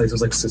name of the place. It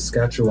was like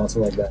Saskatchewan,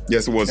 something like that.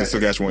 Yes, it was in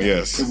Saskatchewan.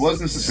 Yes, it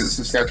wasn't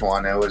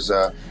Saskatchewan. It was,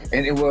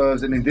 and it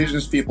was an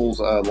Indigenous people's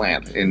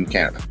land in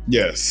Canada.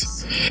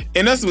 Yes,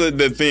 and that's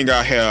the thing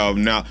I have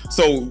now.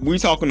 So we're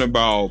talking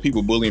about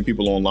people bullying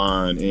people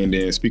online, and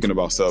then speaking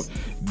about stuff.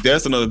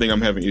 That's another thing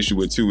I'm having issue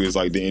with too. Is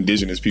like the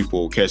Indigenous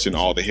people catching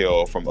all the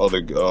hell from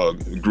other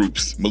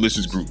groups,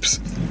 malicious groups.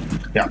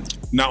 Yeah.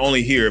 Not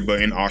only here,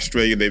 but in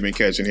Australia, they've been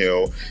catching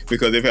hell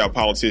because they've had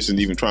politicians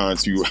even trying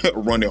to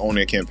run their own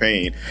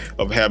campaign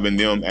of having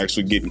them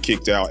actually getting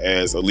kicked out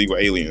as illegal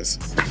aliens.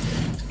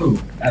 Who?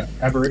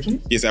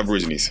 Aborigines? Yes,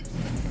 Aborigines.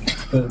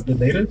 The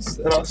natives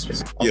in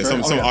Australia? Yeah,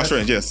 some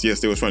Australians, yes,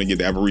 they were trying to get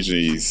the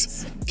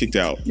Aborigines kicked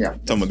out. Yeah.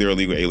 Talking about they're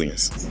illegal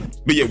aliens.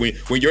 But yeah,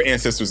 when your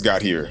ancestors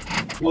got here.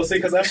 Well, see,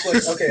 because that's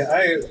like, okay,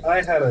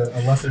 I had a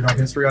lesson in our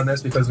history on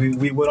this because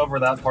we went over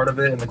that part of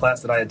it in the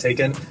class that I had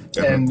taken,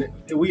 and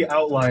we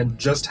outlined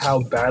just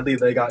how badly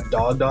they got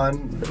dogged on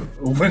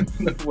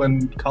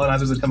when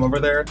colonizers had come over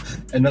there,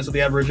 and that's with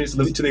the Aborigines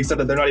to the extent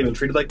that they're not even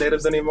treated like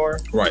natives anymore.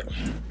 Right.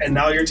 And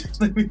now you're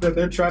telling me that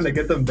they're trying to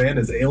get them banned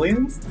as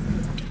aliens?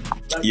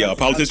 A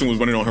politician was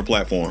running on her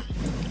platform.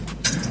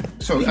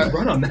 So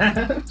run on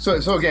that.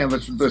 So again,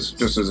 let's just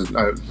as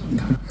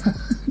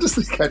just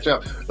to catch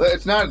up.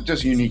 It's not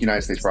just a unique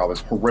United States problem.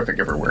 It's horrific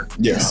everywhere.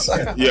 Yes,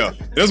 yeah,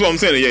 that's what I'm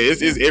saying. Yeah,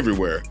 it's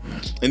everywhere.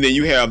 And then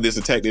you have this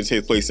attack that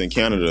takes place in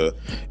Canada,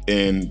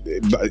 and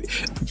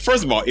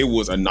first of all, it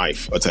was a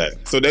knife attack.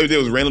 So they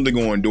was randomly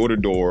going door to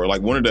door.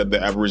 Like one of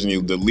the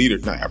Aborigines, the leader,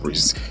 not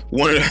Aborigines.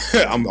 One of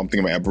the, I'm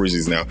thinking about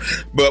Aborigines now,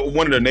 but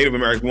one of the Native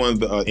American, one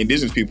of the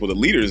indigenous people, the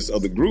leaders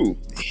of the group,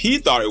 he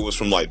thought it was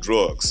from like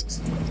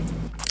drugs.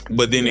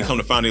 But then they come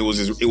to find it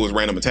was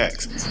random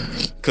attacks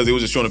because it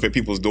was just showing up at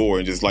people's door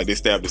and just like they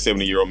stabbed a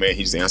 70-year-old man.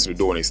 He just answered the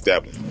door and they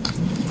stabbed him.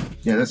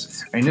 Yeah,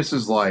 this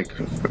is like,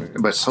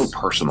 but it's so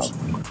personal.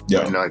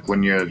 Yeah. And like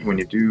when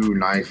you do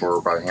knife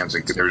or by hands,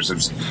 like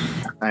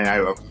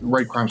I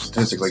read crime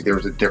statistics, like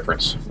there's a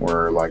difference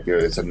where like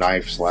it's a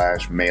knife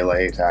 /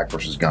 melee attack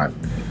versus gun.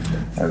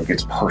 And it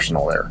gets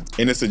personal there.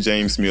 And it's a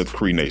James Smith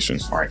Cree Nation,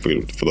 right?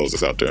 For those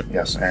that's out there.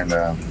 Yes, and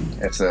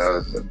it's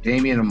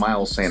Damian and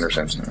Miles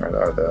Sanderson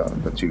are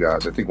the two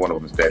guys. I think one of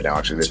them is dead now.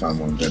 Actually, they found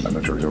one dead. I'm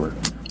not sure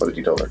what the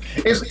details are.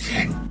 It's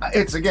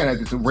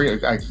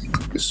I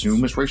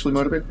assume it's racially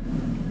motivated.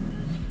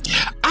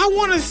 I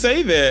want to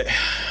say that.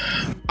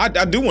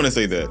 I do want to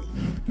say that.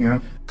 Yeah.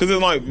 Because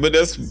it's like, but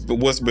that's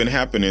what's been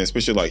happening,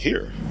 especially like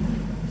here.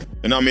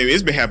 And I mean,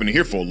 it's been happening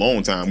here for a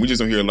long time. We just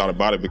don't hear a lot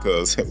about it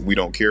because we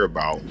don't care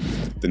about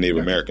the Native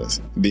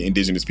Americans, the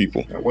indigenous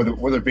people.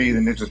 Whether it be the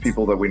indigenous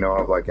people that we know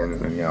of, like in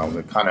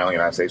the continental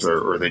United States,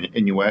 or the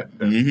Inuit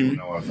that we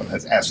know of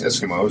as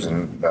Eskimos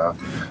in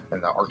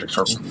the Arctic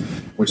Circle,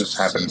 which just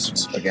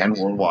happens again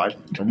worldwide.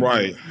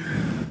 Right.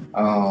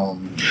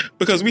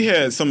 Because we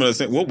had some of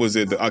the, what was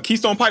it, the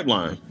Keystone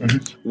Pipeline,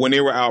 when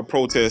they were out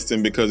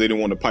protesting because they didn't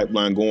want the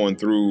pipeline going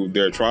through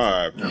their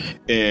tribe. Yeah.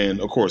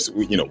 And of course,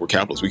 we're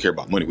capitalists. We care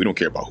about money. We don't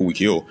care about who we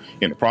kill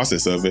in the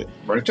process of it.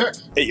 Write a check.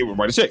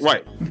 Write a check,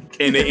 right.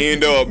 And they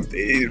end up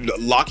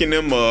locking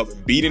them up,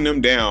 beating them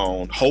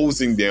down,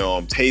 hosing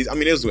them, tasing. I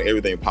mean, they was doing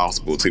everything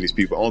possible to these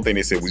people. The only thing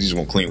they said was, you just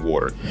want clean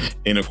water.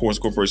 And of course,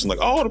 corporations like,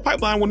 oh, the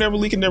pipeline will never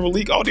leak and never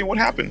leak. Oh, then what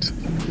happened?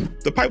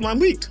 The pipeline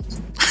leaked.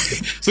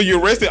 So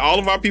you arrested all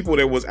of our people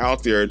that was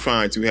out there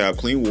trying to have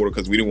clean water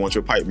because we didn't want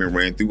your pipe being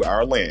ran through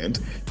our land,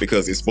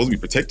 because it's supposed to be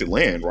protected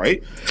land,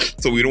 right?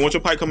 So we don't want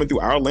your pipe coming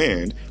through our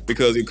land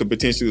because it could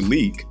potentially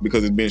leak,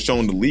 because it's been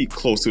shown to leak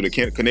close to the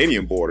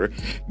Canadian border.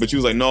 But you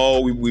was like,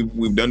 no,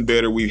 we've done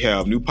better. We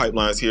have new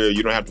pipelines here.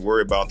 You don't have to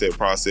worry about that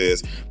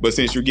process. But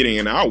since you're getting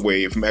in our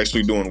way from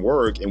actually doing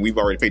work, and we've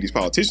already paid these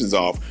politicians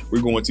off,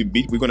 we're going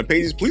to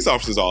pay these police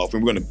officers off,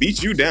 and we're going to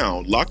beat you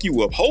down, lock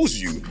you up,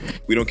 hose you.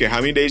 We don't care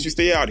how many days you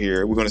stay out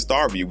here. We're going to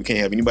starve you. We can't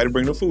have anybody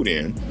bring no food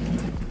in.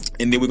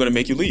 And then we're going to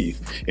make you leave.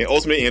 And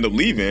ultimately end up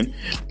leaving.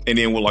 And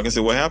then, well, like I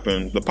said, what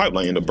happened? The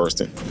pipeline ended up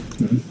bursting.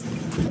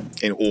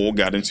 And oil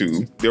got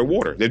into their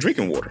water, their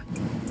drinking water.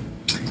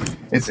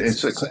 It's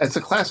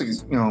a classic,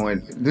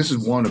 and this is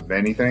one of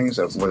many things,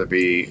 of whether it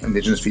be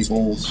indigenous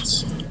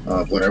peoples,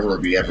 whatever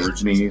it be,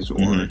 Aborigines or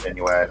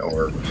Inuit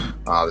or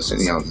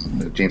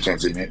the Jamestown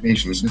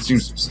Nation. It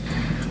seems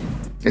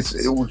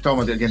we're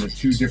talking about, again, the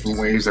two different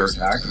ways they're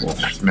attacked. Well,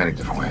 there's many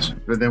different ways.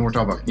 But then we're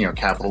talking about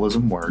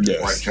capitalism, where you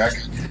write a check.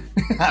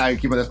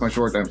 That's my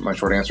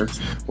short answer,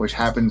 which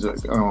happens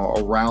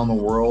around the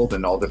world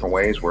in all different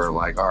ways. Where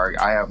like, all right,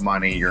 I have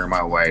money, you're in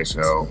my way,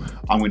 so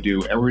I'm going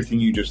to do everything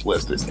you just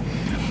listed.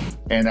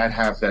 And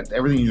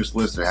everything you just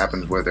listed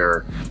happens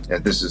whether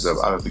this is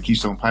the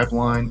Keystone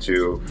Pipeline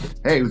to,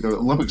 hey, the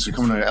Olympics are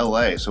coming to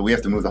LA, so we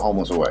have to move the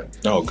homeless away.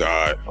 Oh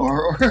God.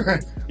 Or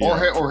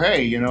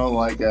hey,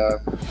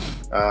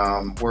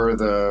 where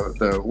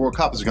the World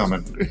Cup is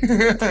coming,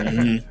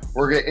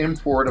 we're gonna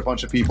import a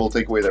bunch of people,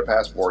 take away their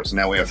passports, and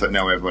now we have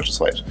a bunch of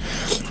slaves.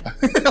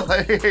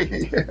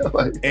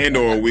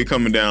 Or we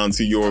coming down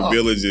to your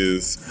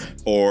villages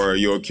or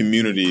your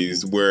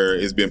communities where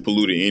it's been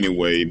polluted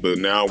anyway, but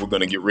now we're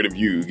gonna get rid of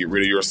you, get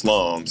rid of your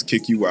slums,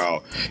 kick you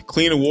out,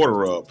 clean the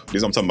water up.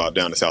 This I'm talking about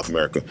down in South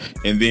America,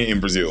 and then in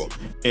Brazil,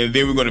 and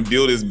then we're gonna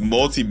build this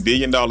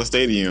multi-billion-dollar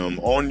stadium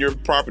on your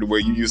property where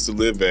you used to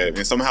live at,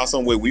 and somehow,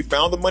 some way, we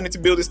found the money to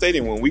build a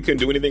stadium when we couldn't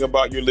do anything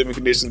about your living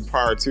conditions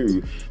prior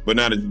to. But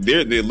now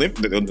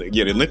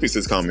the Olympics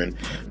is coming.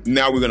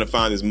 Now we're gonna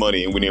find this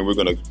money, and then we're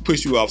gonna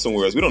push you off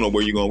somewhere else. We don't know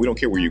where you're going. We don't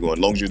care where you're going, as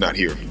long as you're not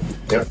here.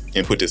 Yep.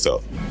 And put this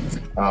up.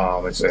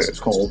 It's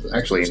called,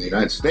 actually, in the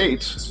United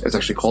States, it's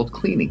actually called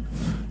cleaning.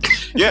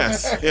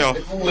 Yes,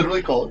 It's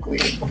literally called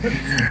cleaning,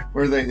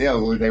 where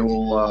they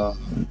will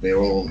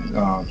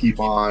keep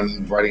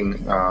on writing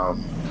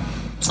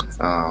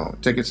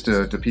tickets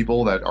to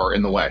people that are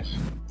in the way.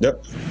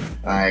 Yep.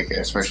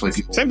 Especially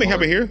people. Same thing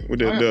happened here with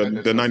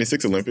the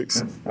 96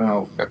 Olympics.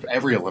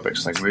 Every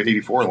Olympics, like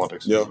 84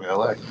 Olympics in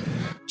LA.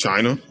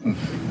 China.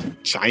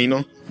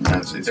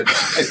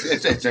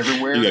 It's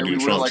everywhere. You gotta do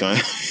Trump, like,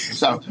 China.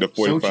 So, the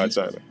 45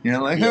 China.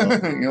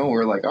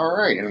 We're like, all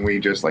right, and we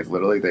just like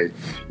literally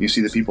you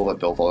see the people that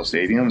built all the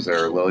stadiums,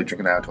 they're literally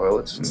drinking out of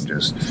toilets,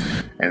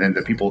 and then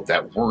the people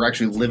that were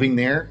actually living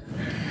there,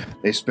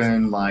 they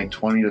spend like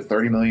 $20 to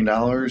 $30 million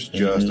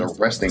just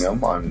arresting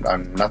them on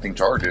nothing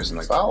charges, and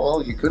like, oh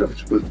well, you could have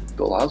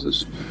built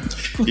houses.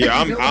 Yeah,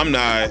 I'm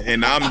not,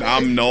 and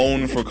I'm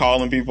known for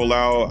calling people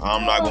out.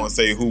 I'm not going to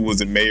say who was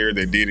the mayor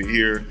that did it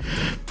here,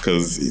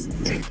 because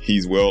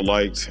he's well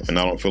liked, and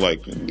I don't feel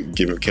like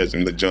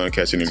John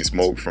catching any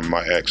smoke from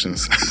my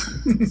actions.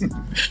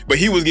 But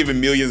he was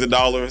given millions of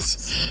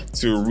dollars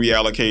to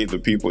reallocate the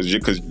people,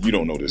 because you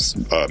don't know this,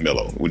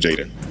 Mello, with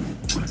Jaden.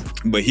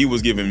 But he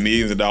was given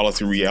millions of dollars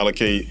to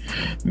reallocate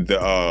the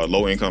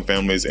low-income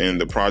families and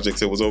the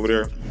projects that was over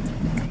there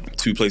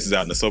to places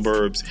out in the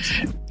suburbs,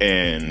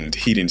 and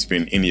he didn't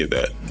spend any of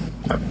that.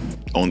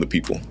 on the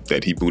people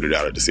that he booted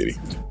out of the city.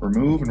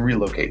 Remove and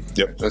relocate.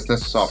 Yep. That's a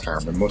soft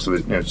term, but most of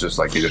it, it's just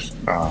like you just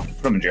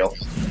put them in jail.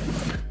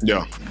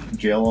 Yeah.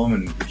 Jail them,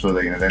 and so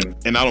they can then.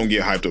 And I don't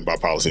get hyped up by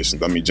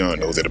politicians. I mean, John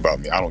knows that about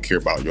me. I don't care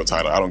about your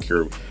title. I don't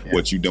care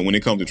what you've done. When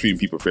it comes to treating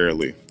people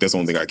fairly, that's the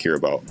only thing I care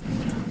about.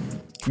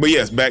 But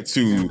yes, back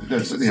to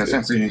Because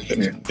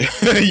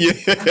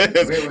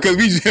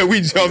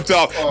we jumped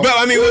off. But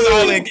I mean,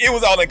 it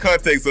was all in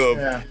context of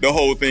the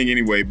whole thing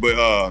anyway. But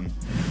I'm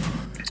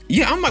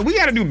like, we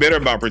got to do better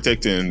about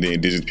protecting the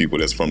indigenous people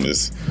that's from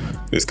this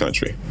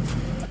country.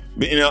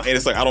 But, and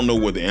it's like, I don't know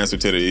what the answer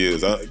to that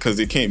is, because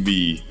it can't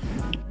be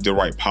the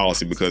right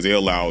policy, because they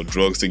allow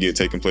drugs to get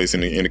taken place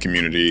in the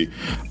community.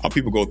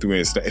 People go through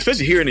it,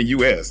 especially here in the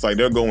U.S. Like,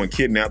 they'll go and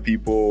kidnap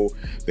people.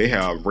 They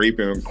have rape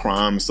and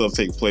crime stuff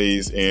take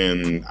place,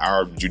 and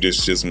our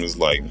judicial system is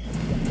like,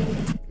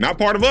 not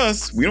part of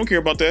us. We don't care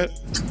about that.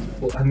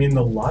 Well, I mean,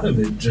 a lot of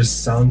it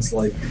just sounds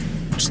like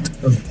just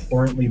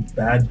abhorrently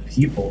bad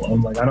people.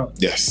 I'm like, I don't.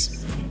 Yes.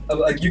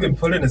 Like, you can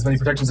put in as many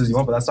protections as you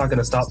want, but that's not going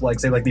to stop, like,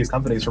 say, like, these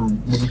companies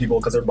from moving people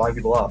because they're buying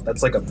people off.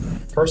 That's like a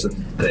person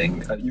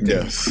thing. You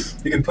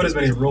can put as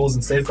many rules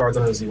and safeguards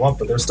on it as you want,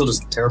 but they're still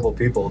just terrible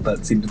people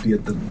that seem to be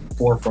at the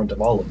forefront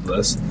of all of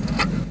this.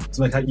 It's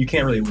like, you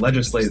can't really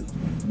legislate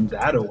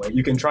that away.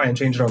 You can try and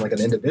change it on, like,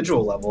 an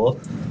individual level,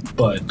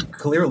 but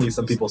clearly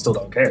some people still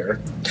don't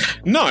care.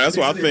 No, that's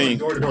why I think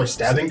door-to-door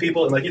stabbing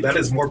people, and, like, that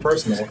is more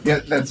personal. Yeah,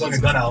 that's like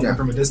a gun out, and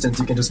from a distance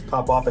you can just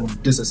pop off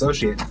and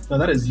disassociate. No,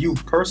 that is you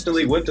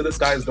personally went to this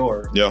guy's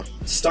door. Yeah.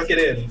 Stuck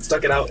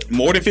it out.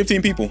 More than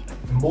 15 people.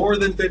 More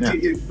than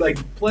 15. Yeah.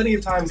 Like, plenty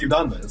of times you've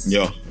done this.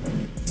 Yeah.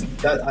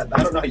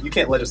 I don't know. You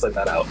can't legislate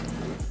that out.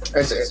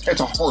 It's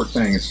a hard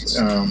thing.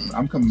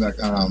 I'm coming back.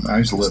 I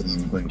used to live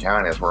in Glynn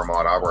County. That's where I'm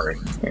on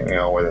operating.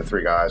 Where the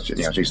three guys,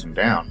 chased him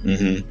down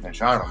and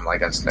shot him.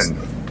 Like, that's. And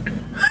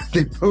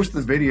they post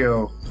the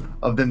video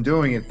of them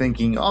doing it,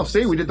 thinking, "Oh,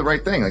 see, we did the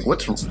right thing." Like,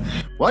 what?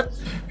 Like,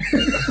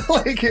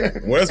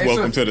 well, that's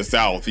welcome to the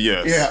South.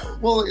 Yes. Yeah.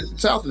 Well,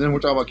 South, and then we're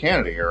talking about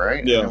Canada here,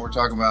 right? Yeah. And we're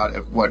talking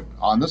about what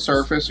on the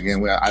surface.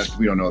 Again, we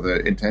don't know the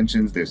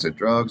intentions. They said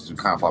drugs. They're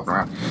kind of flopping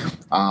around.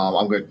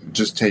 I'm going to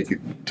just take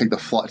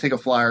a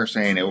flyer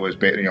saying it was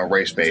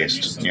race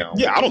based. Yeah,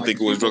 I don't think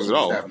it was drugs at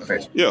all. In the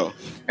face. Yeah.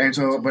 And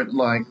so, but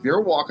like,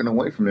 they're walking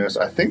away from this.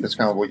 I think that's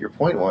kind of what your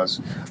point was,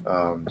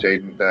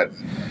 Jaden, that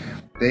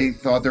they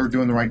thought they were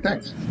doing the right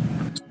thing.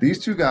 These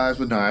two guys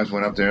with knives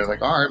went up there and was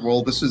like, all right,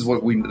 well, this is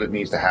what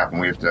needs to happen.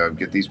 We have to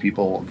get these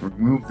people,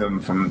 remove them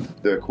from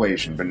the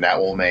equation, but that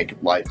will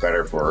make life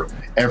better for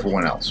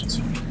everyone else.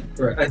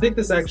 Right. I think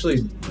this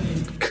actually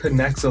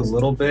connects a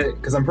little bit,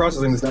 because I'm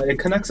processing this now. It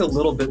connects a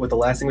little bit with the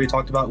last thing we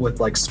talked about with,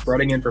 like,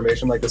 spreading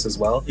information like this as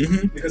well.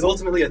 Mm-hmm. Because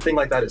ultimately a thing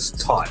like that is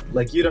taught.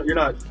 Like, you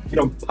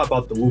don't pop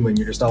out the womb and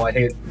you're just, I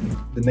hate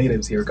the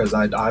natives here because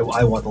I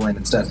want the land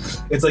instead.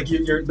 It's like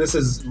this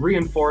is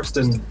reinforced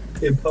and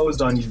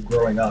imposed on you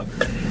growing up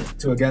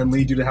to, again,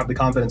 lead you to have the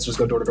confidence to just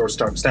go door to door,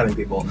 start stabbing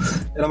people.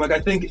 And I'm like,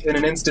 I think in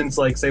an instance,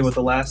 like, say with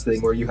the last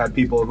thing where you had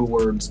people who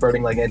were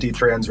spreading, like,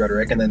 anti-trans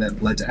rhetoric and then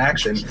it led to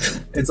action,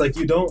 it's like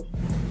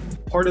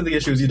part of the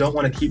issue is you don't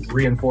want to keep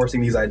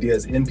reinforcing these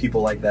ideas in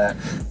people like that.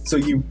 So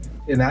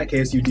in that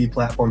case, you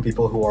deplatform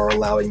people who are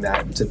allowing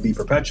that to be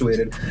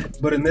perpetuated.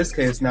 But in this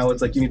case, now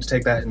it's like you need to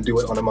take that and do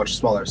it on a much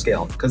smaller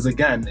scale. Because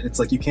again, it's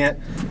like you can't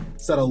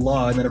set a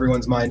law and then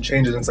everyone's mind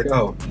changes and it's like,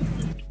 oh,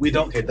 we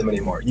don't hate them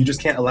anymore. You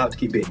just can't allow it to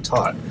keep being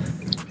taught.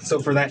 So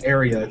for that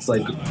area, it's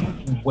like,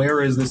 where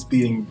are these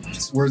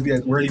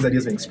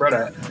ideas being spread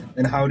at,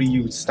 and how do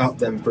you stop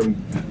them from,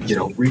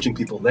 reaching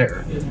people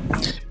there?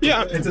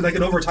 Yeah, it's like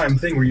an overtime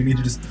thing where you need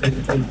to just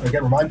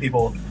again remind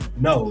people,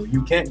 no,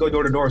 you can't go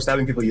door to door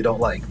stabbing people you don't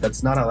like.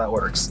 That's not how that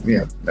works.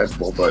 Yeah, that's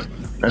bull, but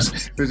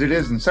that's because it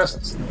is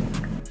incessant.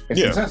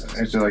 It's incessant.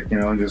 It's just like,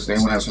 just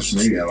anyone has social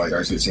media, like,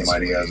 I see the same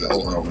ideas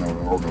over and over and over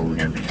and over and over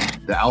again.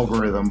 The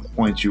algorithm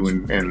points you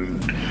in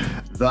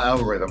the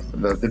algorithm,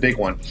 the big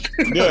one.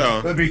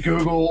 Yeah. That'd be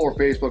Google or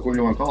Facebook, whatever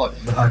you want to call it.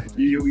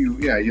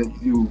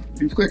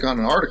 You click on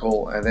an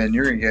article and then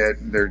you're gonna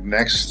get their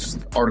next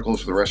articles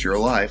for the rest of your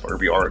life, or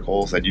be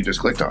articles that you just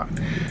clicked on,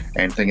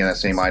 and thinking that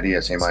same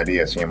idea,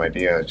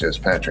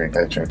 just penetrating,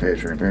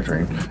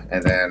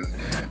 and then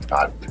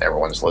not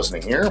everyone's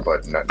listening here,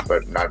 but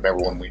not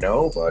everyone we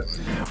know, but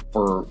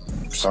for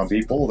some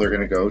people, they're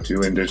going to go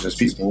to indigenous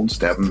people and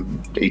stab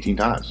them 18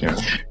 times. Yeah,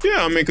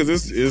 I mean, because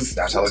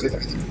that's how they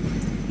get there.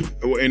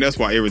 And that's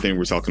why everything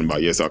we're talking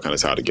about, yes, all kind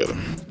of tied together.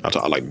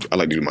 I like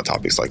to do my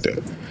topics like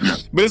that.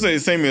 But it's the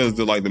same as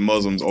the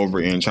Muslims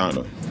over in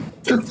China.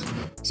 Sure.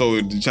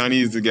 So the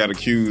Chinese got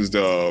accused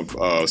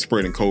of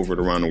spreading COVID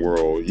around the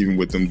world, even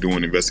with them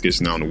doing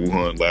investigation now in the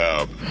Wuhan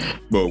lab.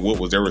 But what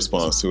was their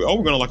response to it? Oh,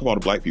 we're going to lock up all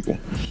the black people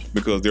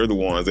because they're the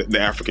ones,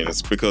 the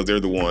Africans, because they're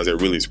the ones that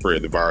really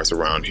spread the virus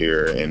around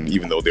here. And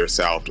even though they're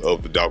south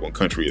of the doggone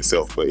country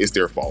itself, but it's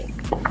their fault.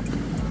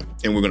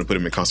 And we're going to put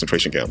them in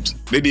concentration camps.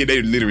 They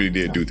literally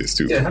did do this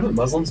too. Yeah, haven't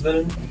Muslims been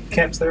in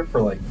camps there for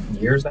like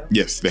years now?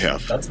 Yes, they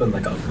have. That's been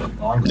like a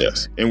long time.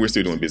 Yes, and we're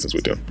still doing business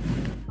with them.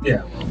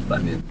 Yeah, well, I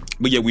mean,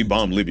 But yeah, we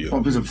bombed Libya.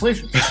 Well, because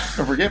inflation.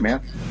 Don't forget,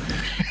 man.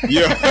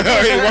 Yeah,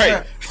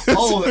 right.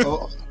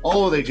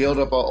 They jailed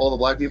up all the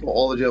black people.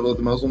 All they jailed up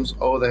the Muslims.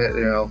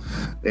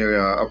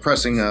 They're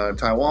oppressing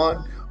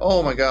Taiwan.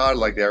 Oh my God!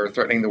 Like they were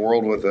threatening the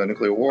world with a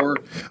nuclear war.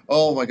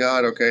 Oh my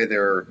God! Okay,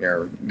 they're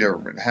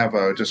have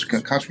just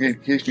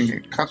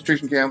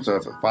concentration camps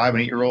of 5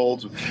 and 8 year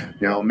olds.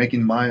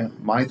 Making my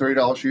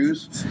 $30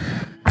 shoes.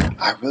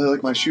 I really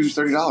like my shoes.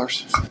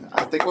 $30.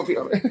 I think we'll be.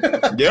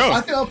 Yeah.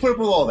 I think I'll put up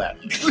with all that.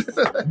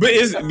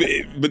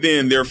 But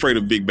then they're afraid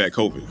of big bad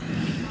COVID.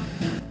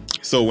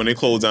 So when they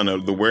close down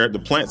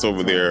the plants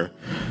over there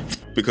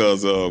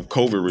because of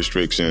COVID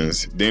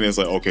restrictions, then it's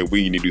like, okay,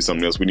 we need to do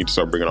something else. We need to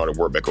start bringing all the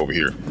work back over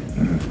here.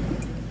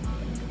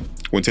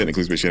 When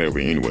technically it's been over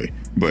here anyway,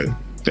 but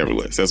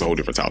nevertheless, that's a whole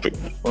different topic.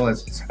 Well,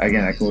 it's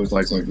again, I always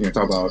like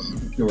talk about.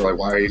 You were like,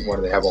 why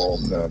do they have all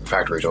the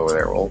factories over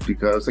there? Well,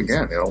 because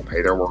again, they don't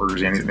pay their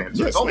workers anything.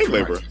 It's slave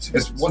labor. It's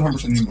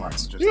 100% union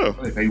rights.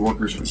 They pay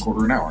workers a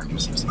quarter an hour,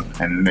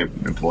 and they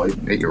employ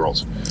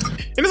 8-year-olds.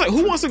 And it's like,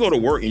 who wants to go to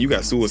work and you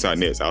got suicide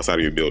nets outside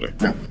of your building?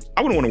 Yeah.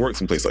 I wouldn't want to work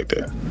someplace like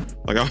that.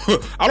 Like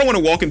I don't want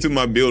to walk into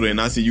my building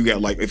and I see you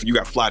got if you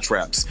got fly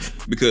traps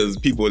because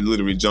people are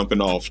literally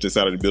jumping off the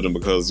side of the building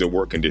because of their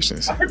work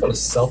conditions. I heard about a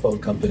cell phone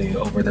company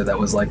over there that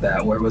was like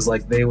that, where it was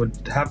like they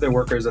would have their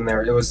workers in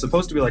there. It was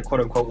supposed to be like quote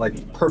unquote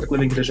like perfect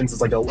living conditions.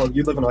 It's like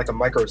you live in like a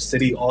micro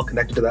city, all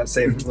connected to that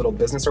same little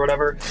business or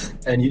whatever,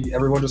 and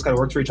everyone just kind of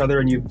works for each other,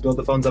 and you build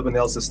the phones up, and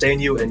they'll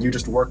sustain you, and you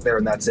just work there,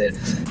 and that's it.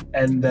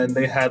 And then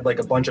they had like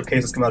a bunch of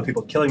cases come out of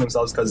people killing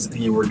themselves because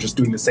you were just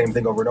doing the same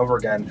thing over and over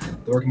again.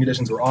 The working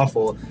conditions were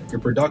awful. Your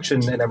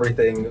production and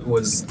everything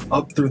was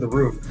up through the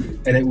roof,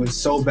 and it was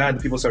so bad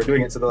that people started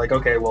doing it. So they're like,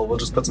 okay, well, we'll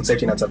just put some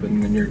safety nets up,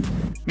 and then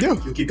you'll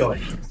keep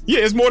going. Yeah,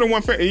 it's more than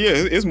one.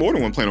 It's more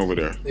than one plant over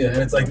there. Yeah, and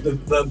it's like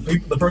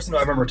the person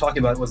I remember talking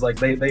about was like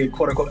they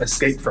quote unquote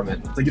escaped from it.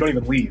 It's like you don't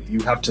even leave; you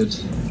have to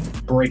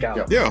break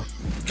out. Yeah.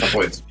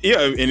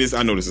 Yeah, and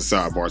I know this is a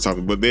sidebar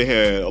topic, but they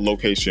had a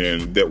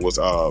location that was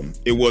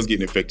it was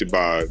getting affected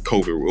by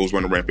COVID. It was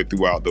running rampant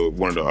throughout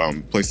one of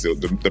the places,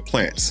 the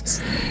plants,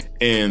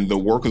 and the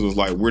workers was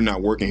like, "We're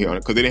not working here,"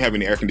 because they didn't have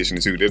any air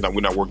conditioning too. We're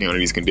not working under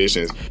these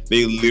conditions.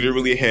 They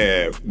literally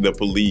have the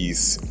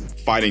police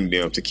fighting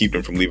them to keep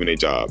them from leaving their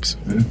jobs.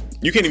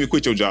 Mm-hmm. You can't even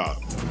quit your job.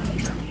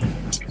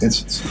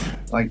 It's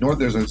like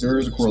there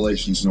is a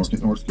correlation to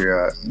North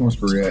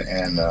Korea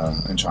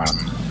and China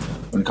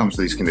when it comes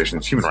to these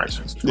conditions. Human rights.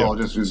 Yeah.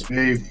 Just this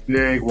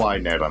big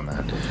wide net on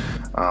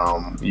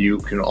that. You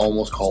can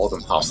almost call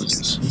them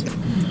hostages.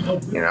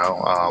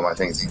 I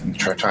think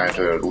China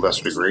to a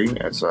lesser degree.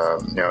 It's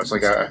it's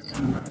like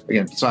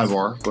again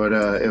sidebar, but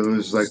it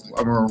was like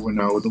I remember when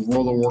the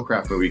World of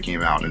Warcraft movie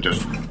came out and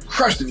just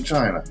crushed it in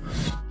China.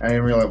 I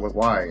didn't realize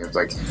why. It's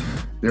like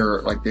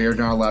they're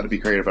not allowed to be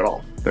creative at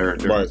all. They're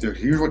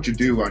here's what you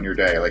do on your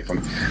day. Like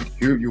from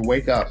here, you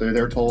wake up.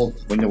 They're told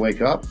when you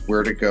wake up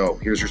where to go.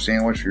 Here's your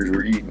sandwich. Here's what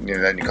you're eating.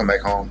 And then you come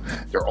back home.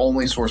 Their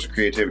only source of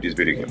creativity is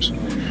video games,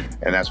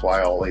 and that's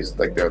why all these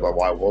they're like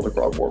why World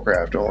of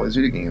Warcraft and all these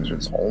video games.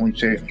 It's the only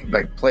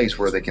place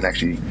where they can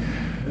actually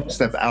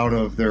step out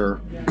of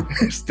their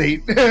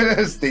state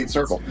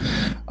circle.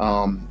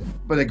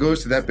 But it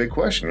goes to that big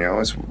question.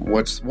 It's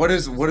what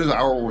is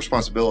our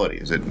responsibility?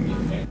 Is it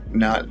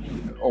not?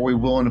 Are we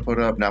willing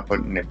to not buy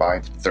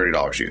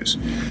 $30 shoes?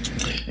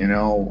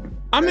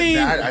 I mean,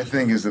 that I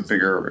think is that's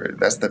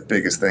the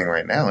biggest thing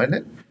right now, isn't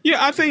it?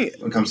 Yeah, I think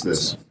when it comes to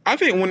this. I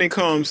think when it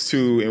comes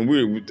to, and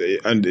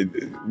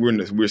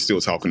we're still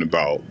talking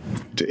about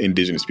the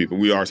indigenous people.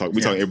 We're talking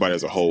everybody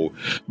as a whole.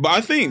 But I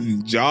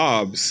think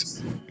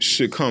jobs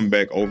should come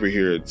back over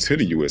here to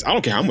the U.S. I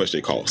don't care how much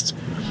they cost.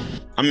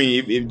 I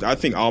mean, I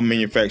think all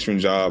manufacturing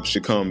jobs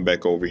should come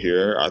back over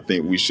here. I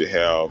think we should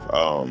have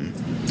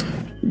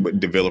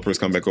developers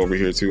come back over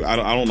here too. I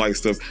don't like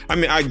stuff. I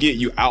mean, I get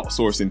you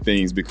outsourcing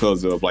things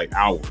because of like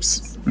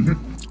hours.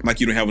 Mm-hmm. Like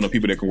you don't have enough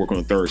people that can work on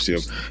a third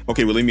shift.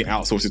 Okay, well let me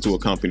outsource it to a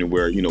company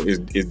where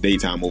it's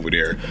daytime over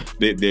there.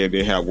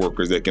 They have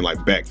workers that can like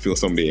backfill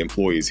some of their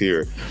employees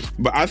here.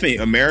 But I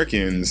think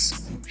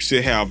Americans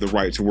should have the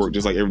right to work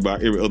just like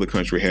every other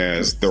country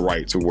has the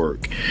right to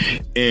work.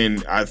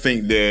 And I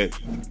think that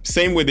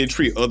same way they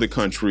treat other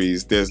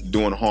countries that's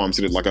doing harm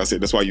to them, like I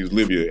said, that's why I use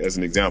Libya as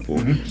an example.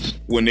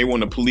 Mm-hmm. When they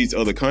want to police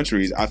other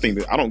countries, I think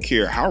that I don't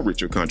care how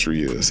rich your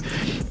country is.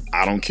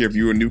 I don't care if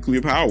you're a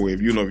nuclear power.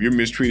 If you're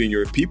mistreating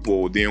your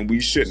people, then we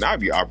should not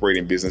be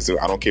operating business. So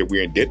I don't care if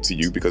we're in debt to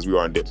you because we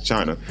are in debt to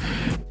China.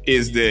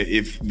 Is that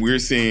if we're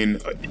seeing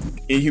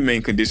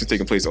inhumane conditions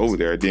taking place over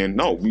there, then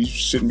no, we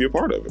shouldn't be a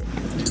part of it.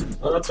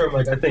 Well, that's where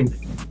I think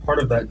part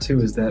of that too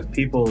is that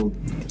people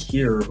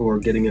here who are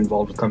getting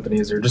involved with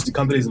companies, or just the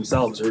companies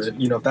themselves, or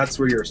if that's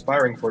where you're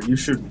aspiring for, you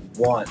should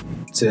want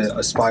to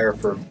aspire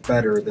for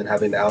better than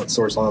having to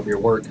outsource all of your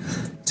work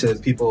to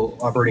people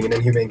operating in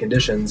inhumane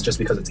conditions just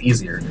because it's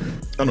easier. I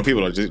don't know,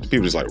 people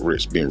just like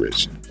being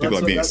rich. People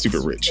like being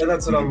stupid rich. And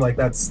that's what I'm like.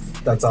 That's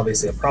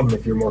obviously a problem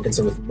if you're more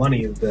concerned with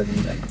money than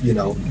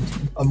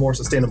a more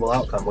sustainable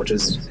outcome, which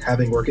is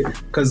having work.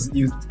 Because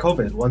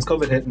once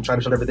COVID hit and tried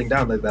to shut everything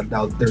down,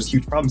 now there's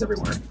huge problems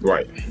everywhere.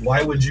 Right.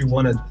 Why would you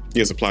want to?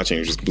 Yeah, supply chain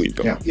is just completely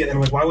gone. Yeah, and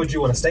like, why would you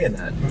want to stay in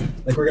that?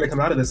 Like, we're gonna come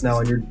out of this now,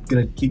 and you're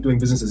gonna keep doing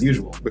business as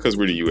usual. Because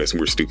we're the U.S. and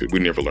we're stupid. We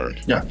never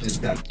learned. Yeah,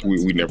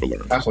 we never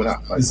learned. Absolutely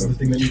not. This is the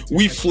thing that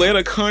we fled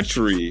a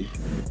country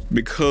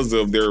because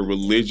of their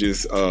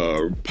religious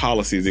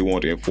policies they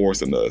want to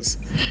enforce on us,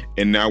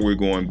 and now we're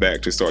going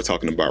back to start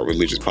talking about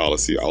religious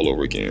policy all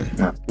over again.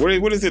 Yeah.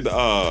 What is it?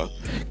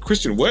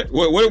 Christian? What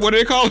do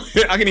they call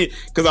it? I can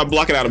because I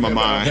block it out of my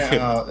mind.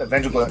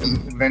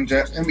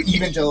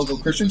 Evangelical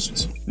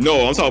Christians.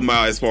 No, I'm talking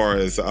about as far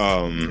as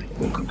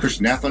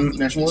Christian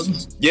nationalism.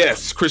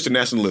 Yes, Christian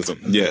nationalism.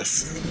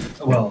 Yes.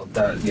 Well,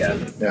 yeah.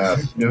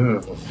 Talking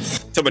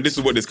about this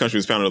is what this country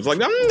was founded on. It's like,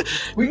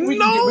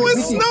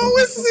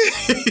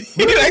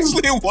 it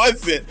actually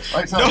wasn't.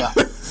 I tell you,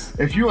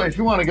 if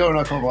you want to go in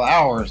a couple of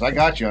hours, I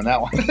got you on that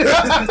one.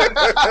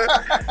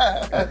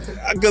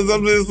 Because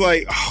I'm just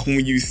like,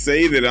 when you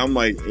say that, I'm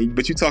like,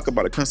 but you talk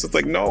about a country. It's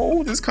like,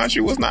 no, this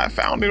country was not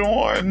founded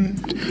on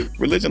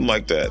religion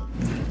like that.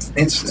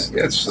 It's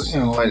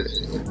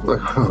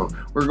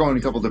we're going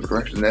a couple different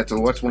directions. That's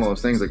what's one of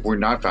those things. Like, we're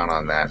not founded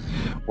on that.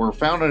 We're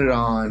founded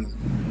on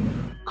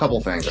a couple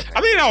things.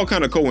 I mean, it all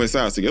kind of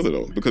coincides together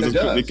though, because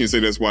they can say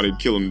that's why they're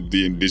killing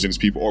the indigenous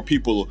people or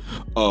people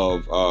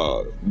of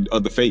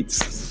the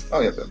faiths.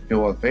 Oh yeah,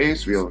 people of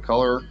faith, people of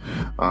color.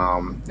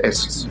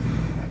 It's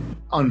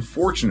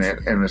unfortunate,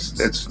 and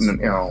it's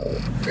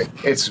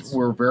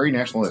we're very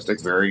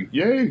nationalistic, very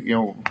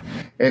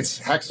it's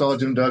Hacksaw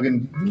Jim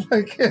Duggan,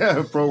 like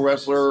pro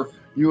wrestler,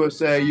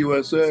 USA,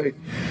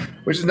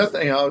 which is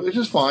nothing, it's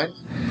just fine.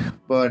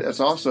 But it's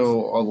also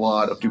a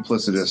lot of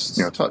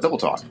duplicitous, double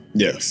talk.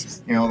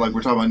 Yes. Like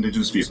we're talking about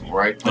indigenous people,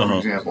 right? For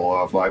example,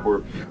 of like,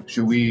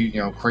 should we,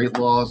 create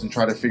laws and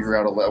try to figure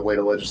out a way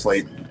to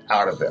legislate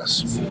out of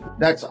this?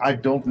 I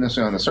don't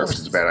necessarily on the surface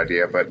it's a bad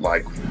idea, but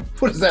like,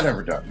 what has that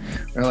ever done?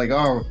 They're like,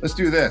 oh, let's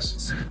do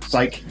this.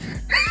 Psych.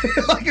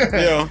 Like,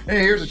 hey,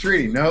 here's a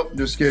treaty. Nope,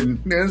 just kidding.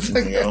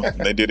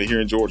 They did it here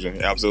in Georgia.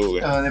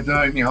 Absolutely. They've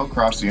done it,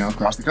 across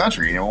the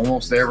country.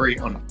 Almost every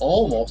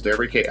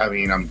case. I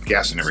mean, I'm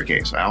guessing every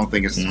case. I don't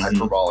think it's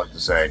hyperbolic to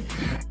say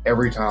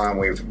every time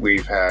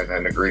we've had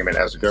an agreement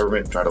as a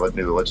government try to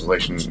do the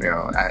legislation,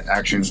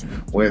 action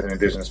with an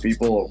indigenous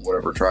people or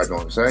whatever tribe you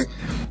want to say.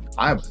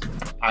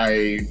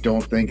 I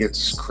don't think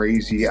it's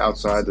crazy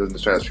outside the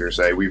stratosphere to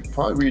say we've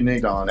probably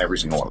reneged on every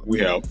single one. We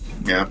have.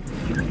 Yeah.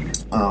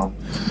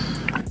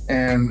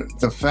 And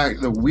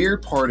the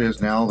weird part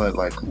is now that,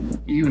 like,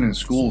 even in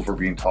schools we're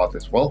being taught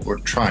this. Well, we're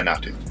trying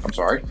not to. I'm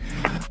sorry.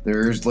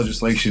 There's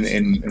legislation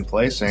in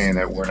place saying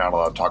that we're not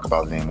allowed to talk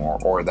about it anymore,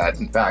 or that,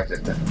 in fact,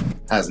 it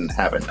hasn't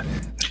happened.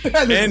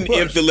 And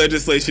if the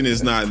legislation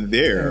is not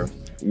there,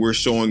 we're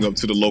showing up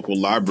to the local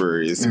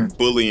libraries,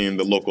 bullying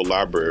the local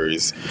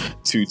libraries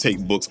to take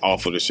books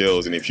off of the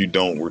shelves, and if you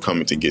don't, we're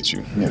coming to get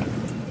you. Yeah.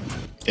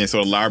 And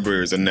so the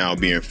libraries are now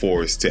being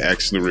forced to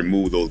actually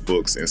remove those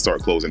books and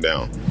start closing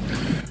down.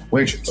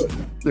 Which,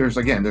 there's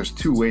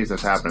two ways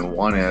that's happening.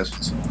 One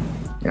is,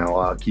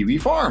 Kiwi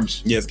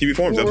Farms. Yes, Kiwi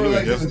Farms,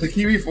 absolutely. Like, the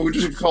Kiwi, we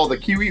just call it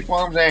the Kiwi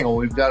Farms angle.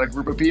 We've got a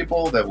group of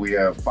people that we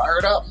have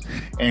fired up,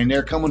 and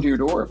they're coming to your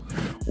door.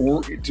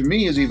 Or, to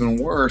me, is even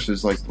worse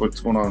is like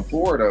what's going on in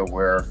Florida,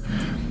 where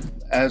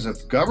as a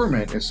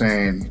government is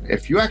saying,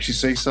 if you actually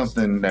say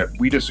something that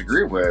we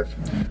disagree with,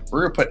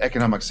 we're going to put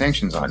economic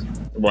sanctions on you.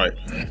 Right.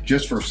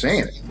 Just for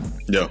saying it.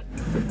 Yeah.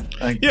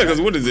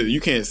 Because what is it?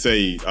 You can't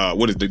say,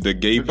 what is the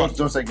gay? Don't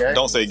say gay?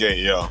 Don't say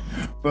gay, yeah.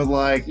 But,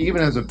 like,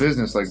 even as a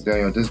business, like,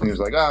 Disney was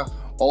like,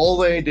 all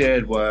they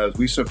did was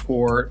we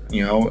support,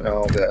 the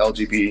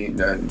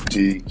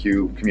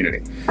LGBTQ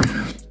community.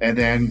 And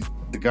then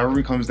the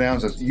government comes down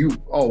and says, you're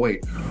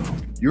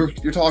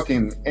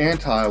talking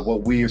anti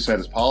what we have said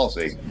as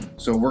policy,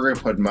 so we're going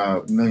to put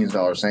millions of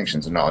dollar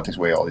sanctions, and it takes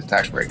away all these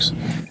tax breaks.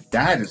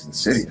 That is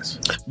insidious.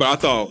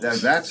 But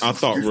I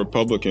thought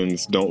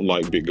Republicans don't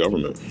like big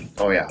government.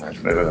 Oh yeah,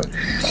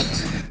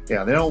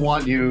 yeah. They don't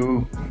want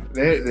you.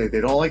 They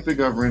don't like the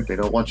government. They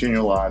don't want you in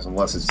your lives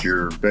unless it's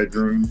your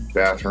bedroom,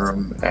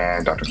 bathroom,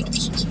 and doctor's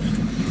office.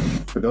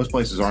 But those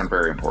places aren't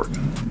very important.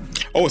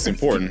 Oh, it's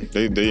important.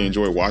 They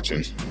enjoy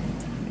watching.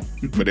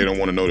 But they don't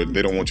want to know that.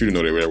 They don't want you to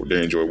know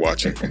they enjoy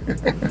watching.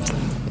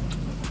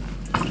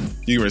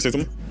 You ready to say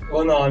something?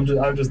 Well, no, I'm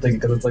just thinking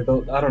because it's like,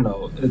 I don't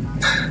know,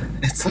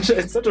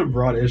 it's such a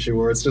broad issue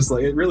where it's just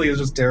like it really is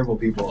just terrible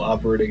people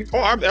operating.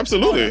 Oh,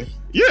 absolutely,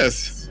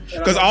 yes.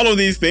 Because all of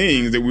these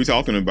things that we're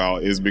talking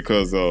about is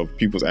because of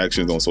people's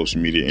actions on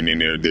social media and in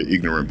their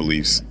ignorant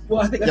beliefs.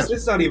 Well, I think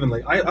it's not even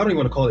like I don't even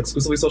want to call it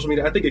exclusively social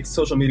media. I think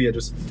social media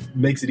just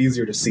makes it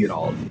easier to see it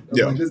all.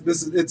 Yeah. Like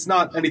it's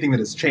not anything that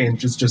has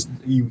changed. It's just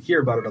you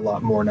hear about it a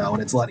lot more now,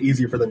 and it's a lot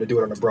easier for them to do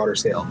it on a broader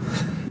scale.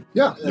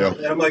 Yeah.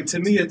 And I'm like, to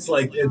me, it's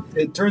like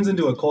it turns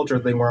into a culture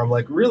thing where I'm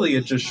like, really,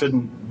 it just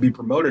shouldn't be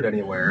promoted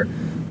anywhere.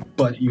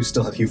 But you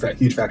still have huge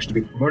factions to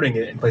be promoting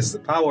it in places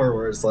of power,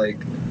 where it's like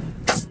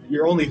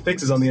your only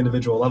fix is on the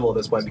individual level at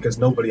this point because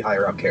nobody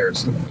higher up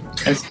cares.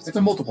 It's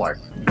a multiplier.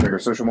 Like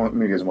social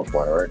media is a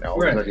multiplier right now.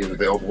 Right.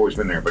 They've always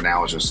been there, but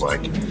now it's just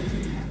like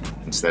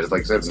instead of,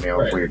 like I said,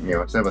 Right.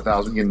 instead of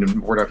 1,000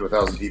 getting word out to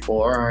 1,000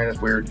 people, all right,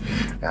 that's weird.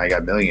 Now you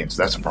got millions.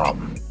 That's a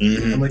problem.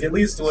 Mm-hmm. And like at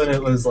least when it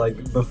was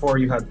like before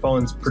you had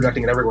phones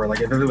projecting it everywhere,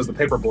 like if it was the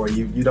paperboy,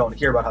 you don't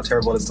hear about how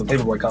terrible it is till the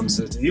paperboy comes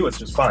to you. It's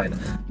just fine.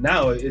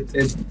 Now it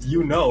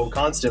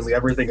constantly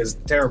everything is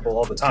terrible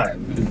all the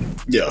time.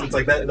 Yeah. It's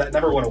like that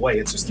never went away.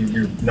 It's just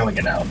you're knowing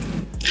it now.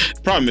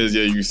 The problem is,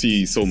 you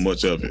see so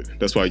much of it.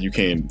 That's why you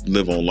can't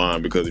live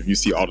online, because if you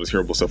see all the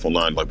terrible stuff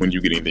online, like when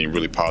you get anything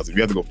really positive,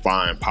 you have to go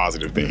find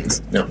positive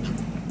things. Yeah.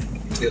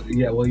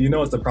 Yeah, well,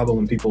 it's a problem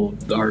when people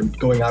are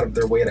going out of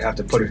their way to have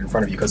to put it in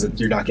front of you because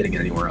you're not getting it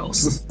anywhere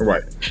else.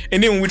 Right.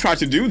 And then when we try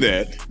to do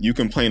that, you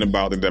complain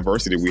about the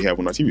diversity we have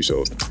on our TV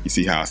shows. You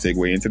see how I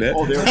segue into that?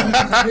 Oh, there we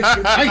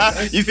go.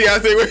 Nice. You see how I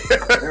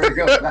segue? There we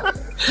go.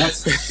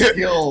 That's the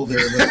skill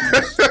there.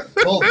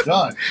 Well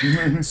done.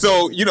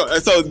 So,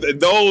 so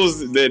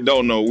those that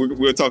don't know,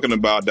 we're talking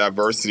about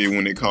diversity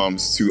when it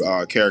comes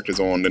to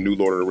characters on the new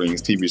Lord of the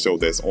Rings TV show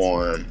that's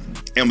on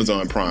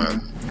Amazon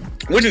Prime.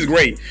 Which is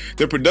great.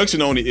 The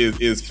production on it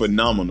is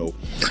phenomenal.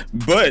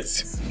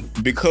 But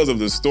because of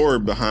the story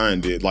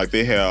behind it, like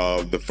they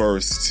have the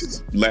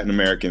first Latin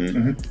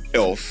American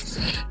elf,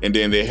 and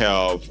then they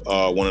have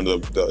one of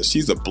the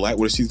she's a black,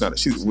 what is she's not a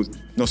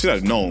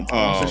gnome.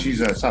 So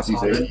she's a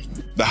Southeast Asian?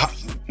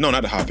 No,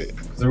 not the Hobbit.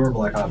 There were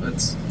black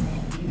hobbits.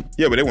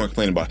 Yeah, but they weren't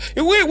complaining about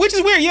it. Which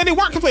is weird. Yeah, they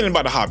weren't complaining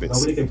about the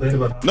hobbits.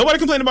 Nobody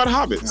complained about the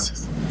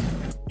hobbits. No.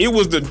 It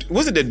was the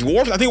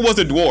dwarves? I think it was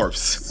the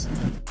dwarves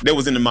that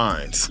was in the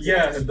mines.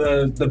 Yeah,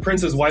 the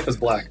prince's wife is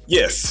black.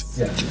 Yes.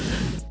 Yeah.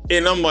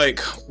 And I'm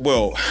like,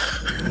 well,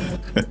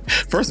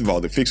 first of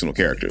all, they're fictional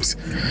characters.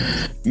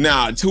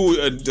 Now,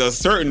 to a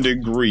certain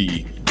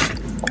degree,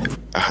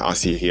 I'll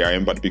see here, I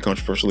am about to be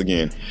controversial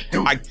again.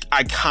 I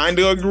kind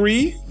of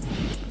agree,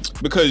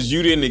 because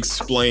you didn't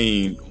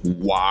explain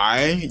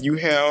why you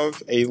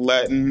have a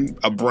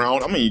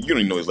brown, I mean, you don't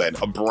even know it's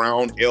Latin, a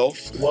brown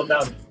elf. Well,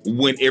 now,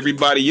 when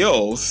everybody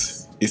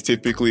else is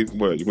typically,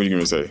 what are you going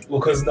to say? Well,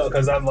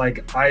 because I'm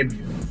like,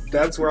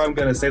 that's where I'm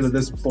going to say that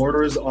this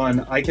borders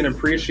on, I can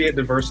appreciate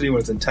diversity when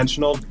it's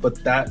intentional,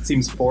 but that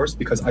seems forced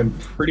because I'm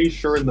pretty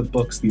sure in the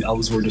books the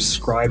elves were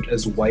described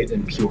as white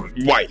and pure.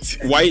 White.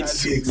 And White.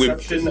 with the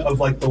exception of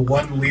like the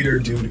one leader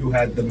dude who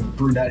had the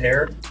brunette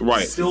hair.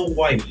 Right. Still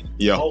white.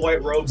 Yeah. All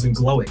white robes and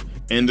glowing.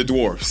 And the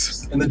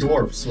dwarfs. And the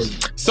dwarves were...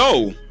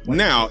 So,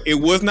 now, it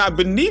was not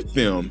beneath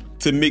them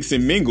to mix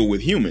and mingle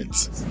with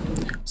humans.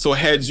 So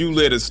had you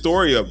led a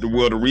story up,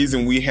 the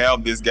reason we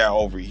have this guy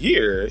over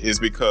here is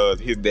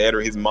because his dad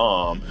or his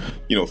mom,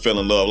 fell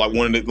in love,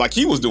 like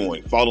he was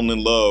doing, falling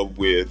in love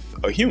with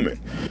a human.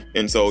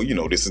 And so,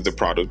 this is the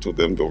product of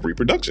them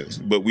reproduction.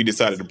 But we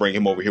decided to bring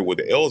him over here with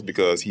the elves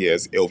because he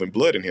has elven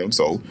blood in him.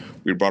 So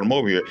we brought him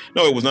over here.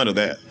 No, it was none of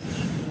that.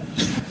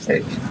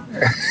 Hey.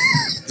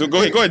 So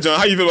go ahead, John.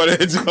 How you feel about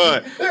that,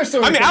 John?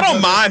 I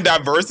don't mind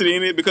diversity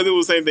in it because it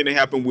was the same thing that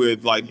happened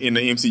with, like, in the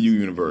MCU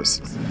universe.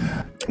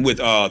 With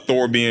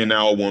Thor being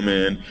now a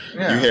woman.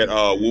 Yeah. You had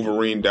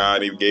Wolverine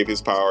died. He gave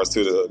his powers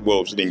to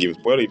she didn't give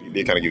his,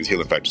 they kind of gave his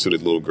healing factor to the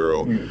little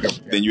girl. Yeah.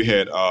 Then you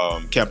had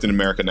Captain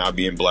America now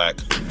being black.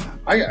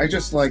 I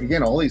just, like,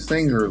 again, all these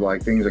things are,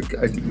 like, things that...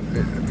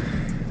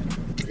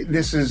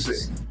 this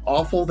is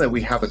awful that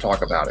we have to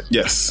talk about it.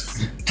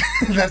 Yes.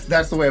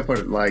 That's the way I put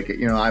it. Like,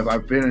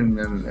 I've been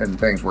in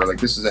things where, like,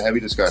 this is a heavy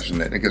discussion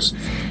because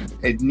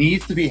it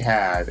needs to be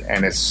had,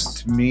 and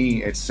to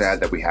me it's sad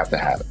that we have to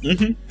have it.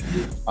 Mm-hmm.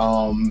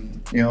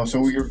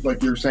 So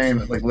you're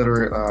saying, like,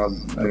 literally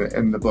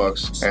in the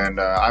books, and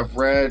I've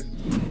read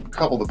a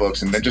couple of the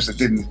books, and it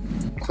didn't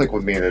click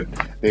with me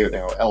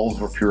that elves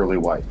were purely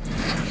white.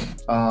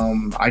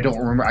 I don't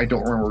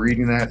remember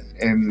reading that,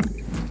 and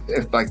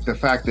the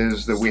fact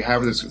is that we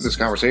have this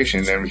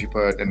conversation, and if you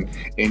put an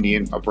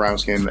Indian, a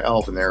brown-skinned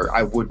elf in there,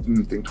 I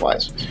wouldn't think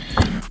twice.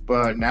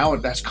 But now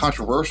that's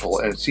controversial,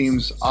 and it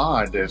seems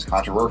odd that it's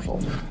controversial.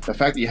 The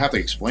fact that you have to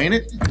explain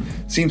it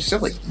seems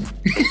silly.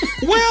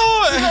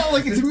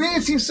 Well, to me,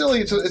 it seems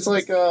silly. It's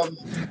like,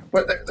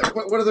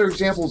 what other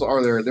examples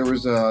are there? There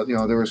was,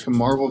 there was some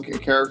Marvel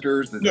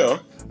characters that. Yeah.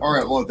 All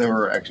right, well, they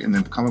were actually in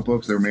the comic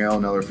books. They were male,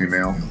 now they're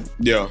female.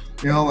 Yeah.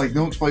 No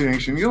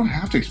explanation. You don't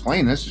have to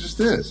explain this. It just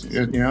is.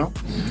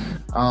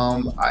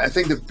 I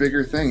think the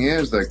bigger thing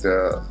is like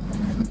the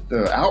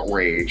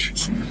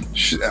outrage.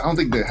 I don't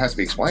think that has to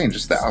be explained.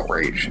 Just the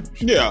outrage.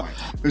 Yeah.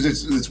 Because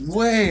it's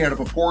way out of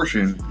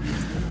proportion.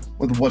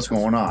 with what's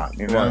going on.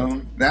 You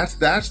know,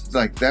 that's I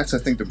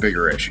think the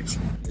bigger issue.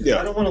 Yeah,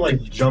 I don't want to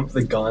like jump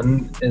the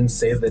gun and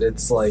say that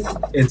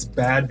it's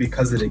bad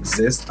because it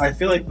exists. I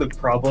feel like the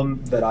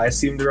problem that I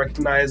seem to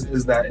recognize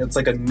is that it's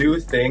like a new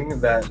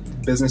thing that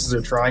businesses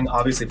are trying,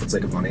 obviously for the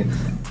sake of money.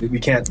 We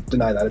can't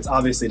deny that. It's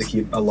obviously to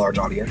keep a large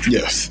audience.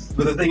 Yes.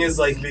 But the thing is,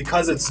 like,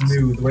 because it's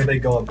new, the way they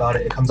go about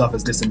it, it comes off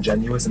as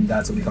disingenuous, and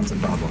that's what becomes a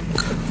problem.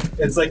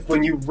 It's like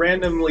when you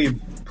randomly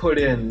put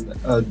in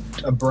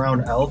a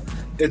brown elf,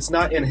 it's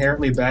not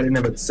inherently bad in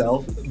and of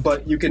itself,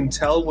 but you can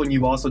tell when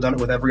you've also done it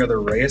with every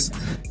other race,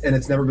 and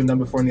it's never been done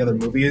before in the other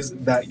movies,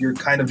 that you're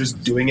kind of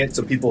just doing it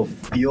so people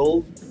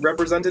feel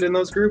represented in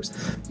those groups.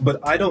 But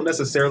I don't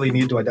necessarily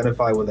need to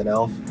identify with an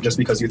elf just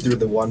because you threw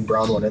the one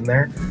brown one in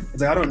there.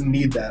 It's like, I don't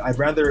need that. I'd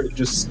rather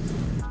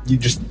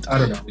I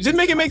don't know. Just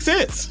make it make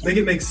sense. Make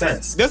it make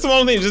sense. That's the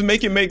only thing. Just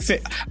make it make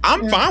sense.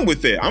 I'm fine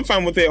with that. I'm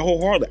fine with that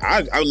wholeheartedly.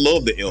 I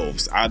love the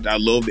elves. I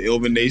love the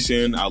elven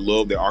nation. I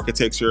love their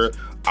architecture.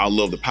 I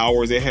love the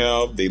powers they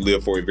have. They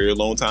live for a very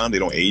long time. They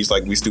don't age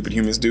like we stupid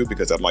humans do,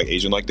 because I like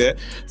aging like that.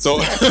 So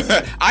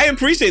I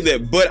appreciate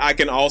that, but I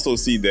can also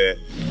see that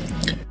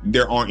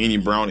there aren't any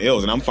brown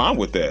elves, and I'm fine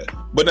with that.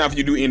 But now if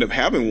you do end up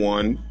having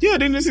one,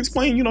 then just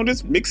explain,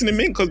 just mixing and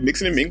mingling, because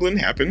mixing and mingling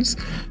happens.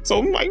 So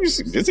like,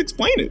 just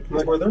explain it.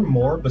 Like, were there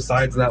more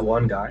besides that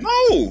one guy?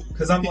 No.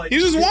 Because I'm like,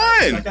 he's just one.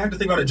 I have to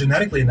think about it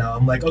genetically now.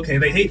 I'm like, okay,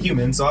 they hate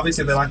humans, so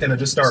obviously they're not going to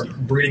just start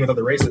breeding with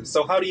other races.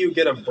 So how do you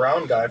get a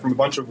brown guy from a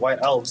bunch of white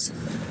elves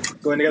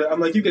going together? I'm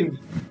like, you can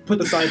put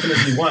the science in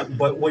as you want,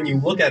 but when you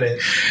look at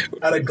it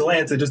at a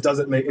glance, it just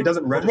doesn't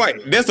register.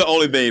 Right. That's the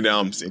only thing that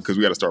I'm saying, because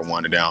we got to start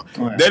winding down.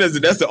 Right.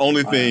 That's the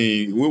only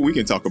thing. We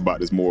can talk about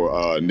this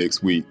more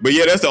next week. But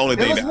yeah, that's the only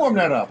thing. Let's warm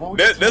that up.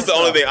 That's the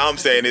only thing I'm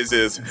saying is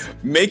just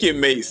make it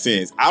make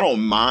sense. I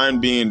don't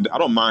mind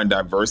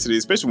diversity,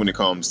 especially when it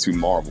comes to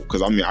Marvel,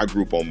 because I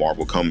grew up on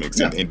Marvel comics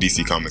and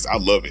DC comics. I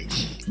love it,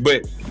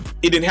 but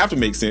it didn't have to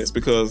make sense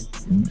because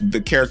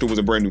the character was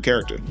a brand new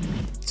character.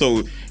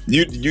 So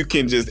you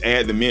can just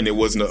add them in. It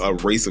wasn't a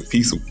race of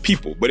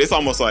people, but it's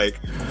almost like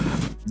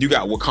you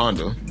got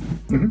Wakanda,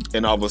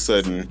 and all of a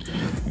sudden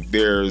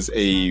there's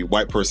a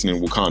white person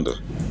in Wakanda,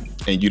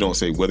 and you don't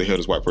say, where the hell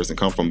does white person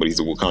come from, but he's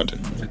a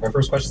Wakandan. My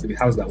first question is,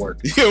 how does that work?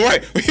 Yeah,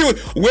 right.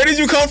 Where did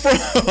you come from?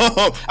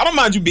 I don't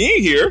mind you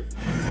being here,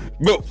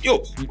 but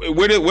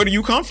where do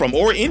you come from?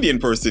 Or an Indian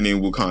person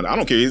in Wakanda. I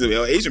don't care. He's an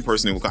Asian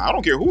person in Wakanda. I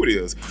don't care who it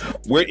is.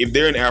 If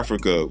they're in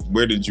Africa,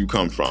 where did you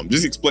come from?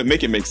 Just explain,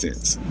 make it make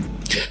sense.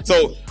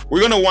 So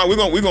we're gonna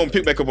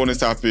pick back up on this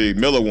topic.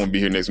 Mello won't be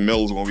here next.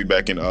 Mello's gonna be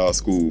back in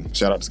school.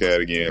 Shout out to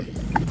Scad again.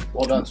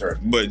 Well done, sir.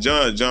 But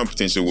John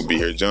potential will be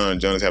here. John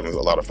is having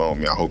a lot of fun with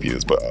me. I hope he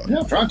is. But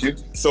I'm trying to.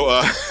 So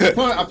I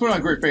put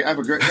on great faith. I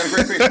have got a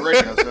great faith for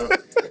radio. So.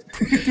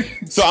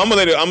 So I'm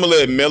gonna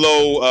let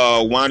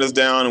Mello wind us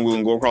down, and we're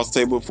gonna go across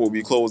the table before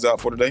we close out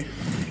for today.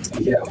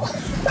 Yeah,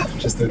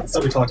 just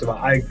so we talked about.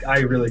 I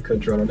really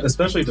could drone on,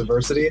 especially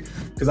diversity,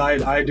 because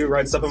I do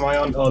write stuff on my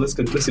own. Oh, this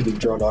could be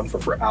droned on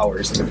for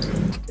hours.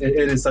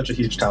 It is such a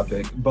huge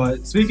topic.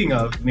 But speaking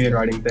of me and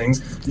writing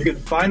things, you can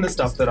find the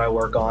stuff that I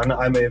work on.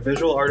 I'm a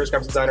visual artist,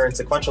 graphic designer, and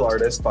sequential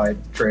artist by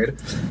trade.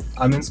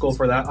 I'm in school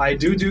for that. I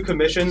do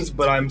commissions,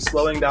 but I'm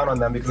slowing down on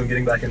them because I'm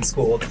getting back in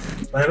school.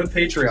 I have a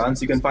Patreon,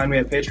 so you can find me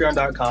at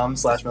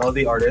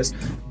patreon.com/melodyartist.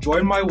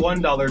 Join my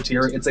 $1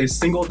 tier. It's a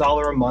single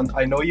 $1 a month.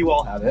 I know you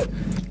all have it.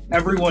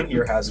 Everyone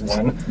here has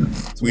one.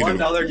 It's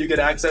 $1. You get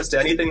access to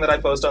anything that I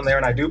post on there,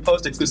 and I do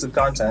post exclusive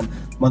content,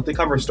 monthly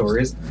cover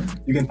stories.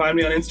 You can find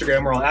me on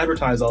Instagram, where I'll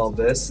advertise all of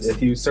this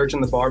if you search in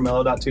the bar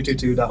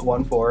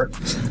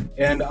mello.222.14.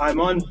 And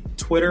I'm on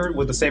Twitter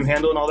with the same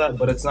handle and all that,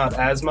 but it's not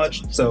as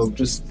much. So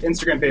just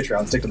Instagram,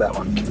 Patreon, stick to that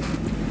one.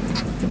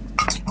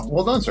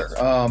 Well done, sir.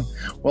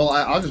 Well,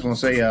 I just want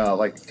to say,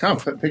 kind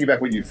of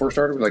piggyback what you first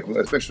started with,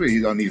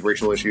 especially on these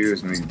racial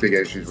issues and these big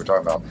issues we're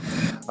talking about.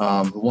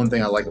 The one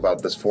thing I like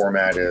about this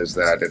format is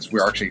that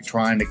we're actually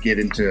trying to get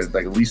into at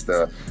least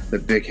the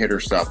big hitter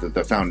stuff,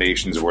 the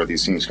foundations of where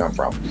these things come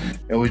from.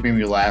 It always made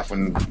me laugh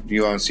when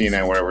you on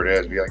CNN, whatever it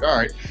is, be like, all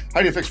right, how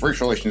do you fix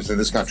racial relations in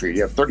this country?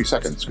 You have 30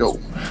 seconds, go.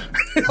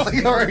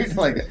 All right,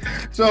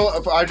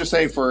 so I just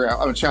say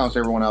I'm a challenge to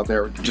everyone out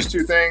there. Just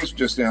two things.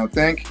 Just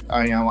think.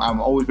 I've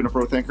always been a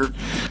pro thinker.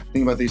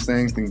 Think about these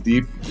things. Think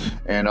deep,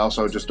 and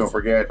also just don't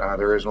forget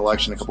there is an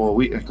election in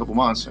a couple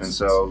months, and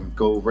so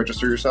go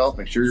register yourself.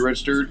 Make sure you're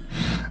registered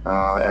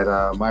at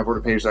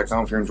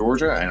myvotepage.com if you're in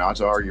Georgia, and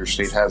odds are your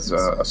state has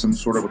some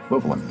sort of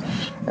equivalent.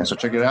 And so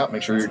check it out.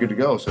 Make sure you're good to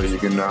go, so you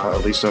can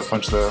at least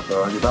punch your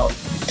ballot.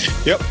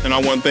 Yep, and I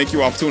want to thank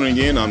you all for tuning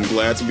in. I'm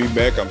glad to be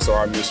back. I'm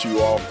sorry I missed you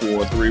all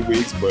for 3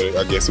 weeks, but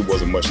I guess it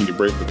wasn't much needed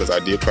break because I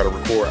did try to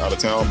record out of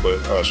town, but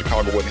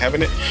Chicago wasn't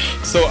having it.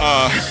 So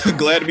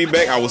glad to be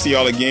back. I will see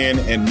y'all again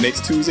and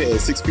next Tuesday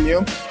at 6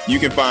 p.m. You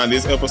can find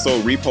this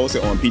episode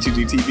reposted on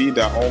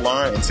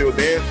ptgtv.online. Until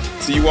then,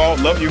 see you all.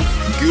 Love you.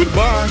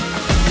 Goodbye.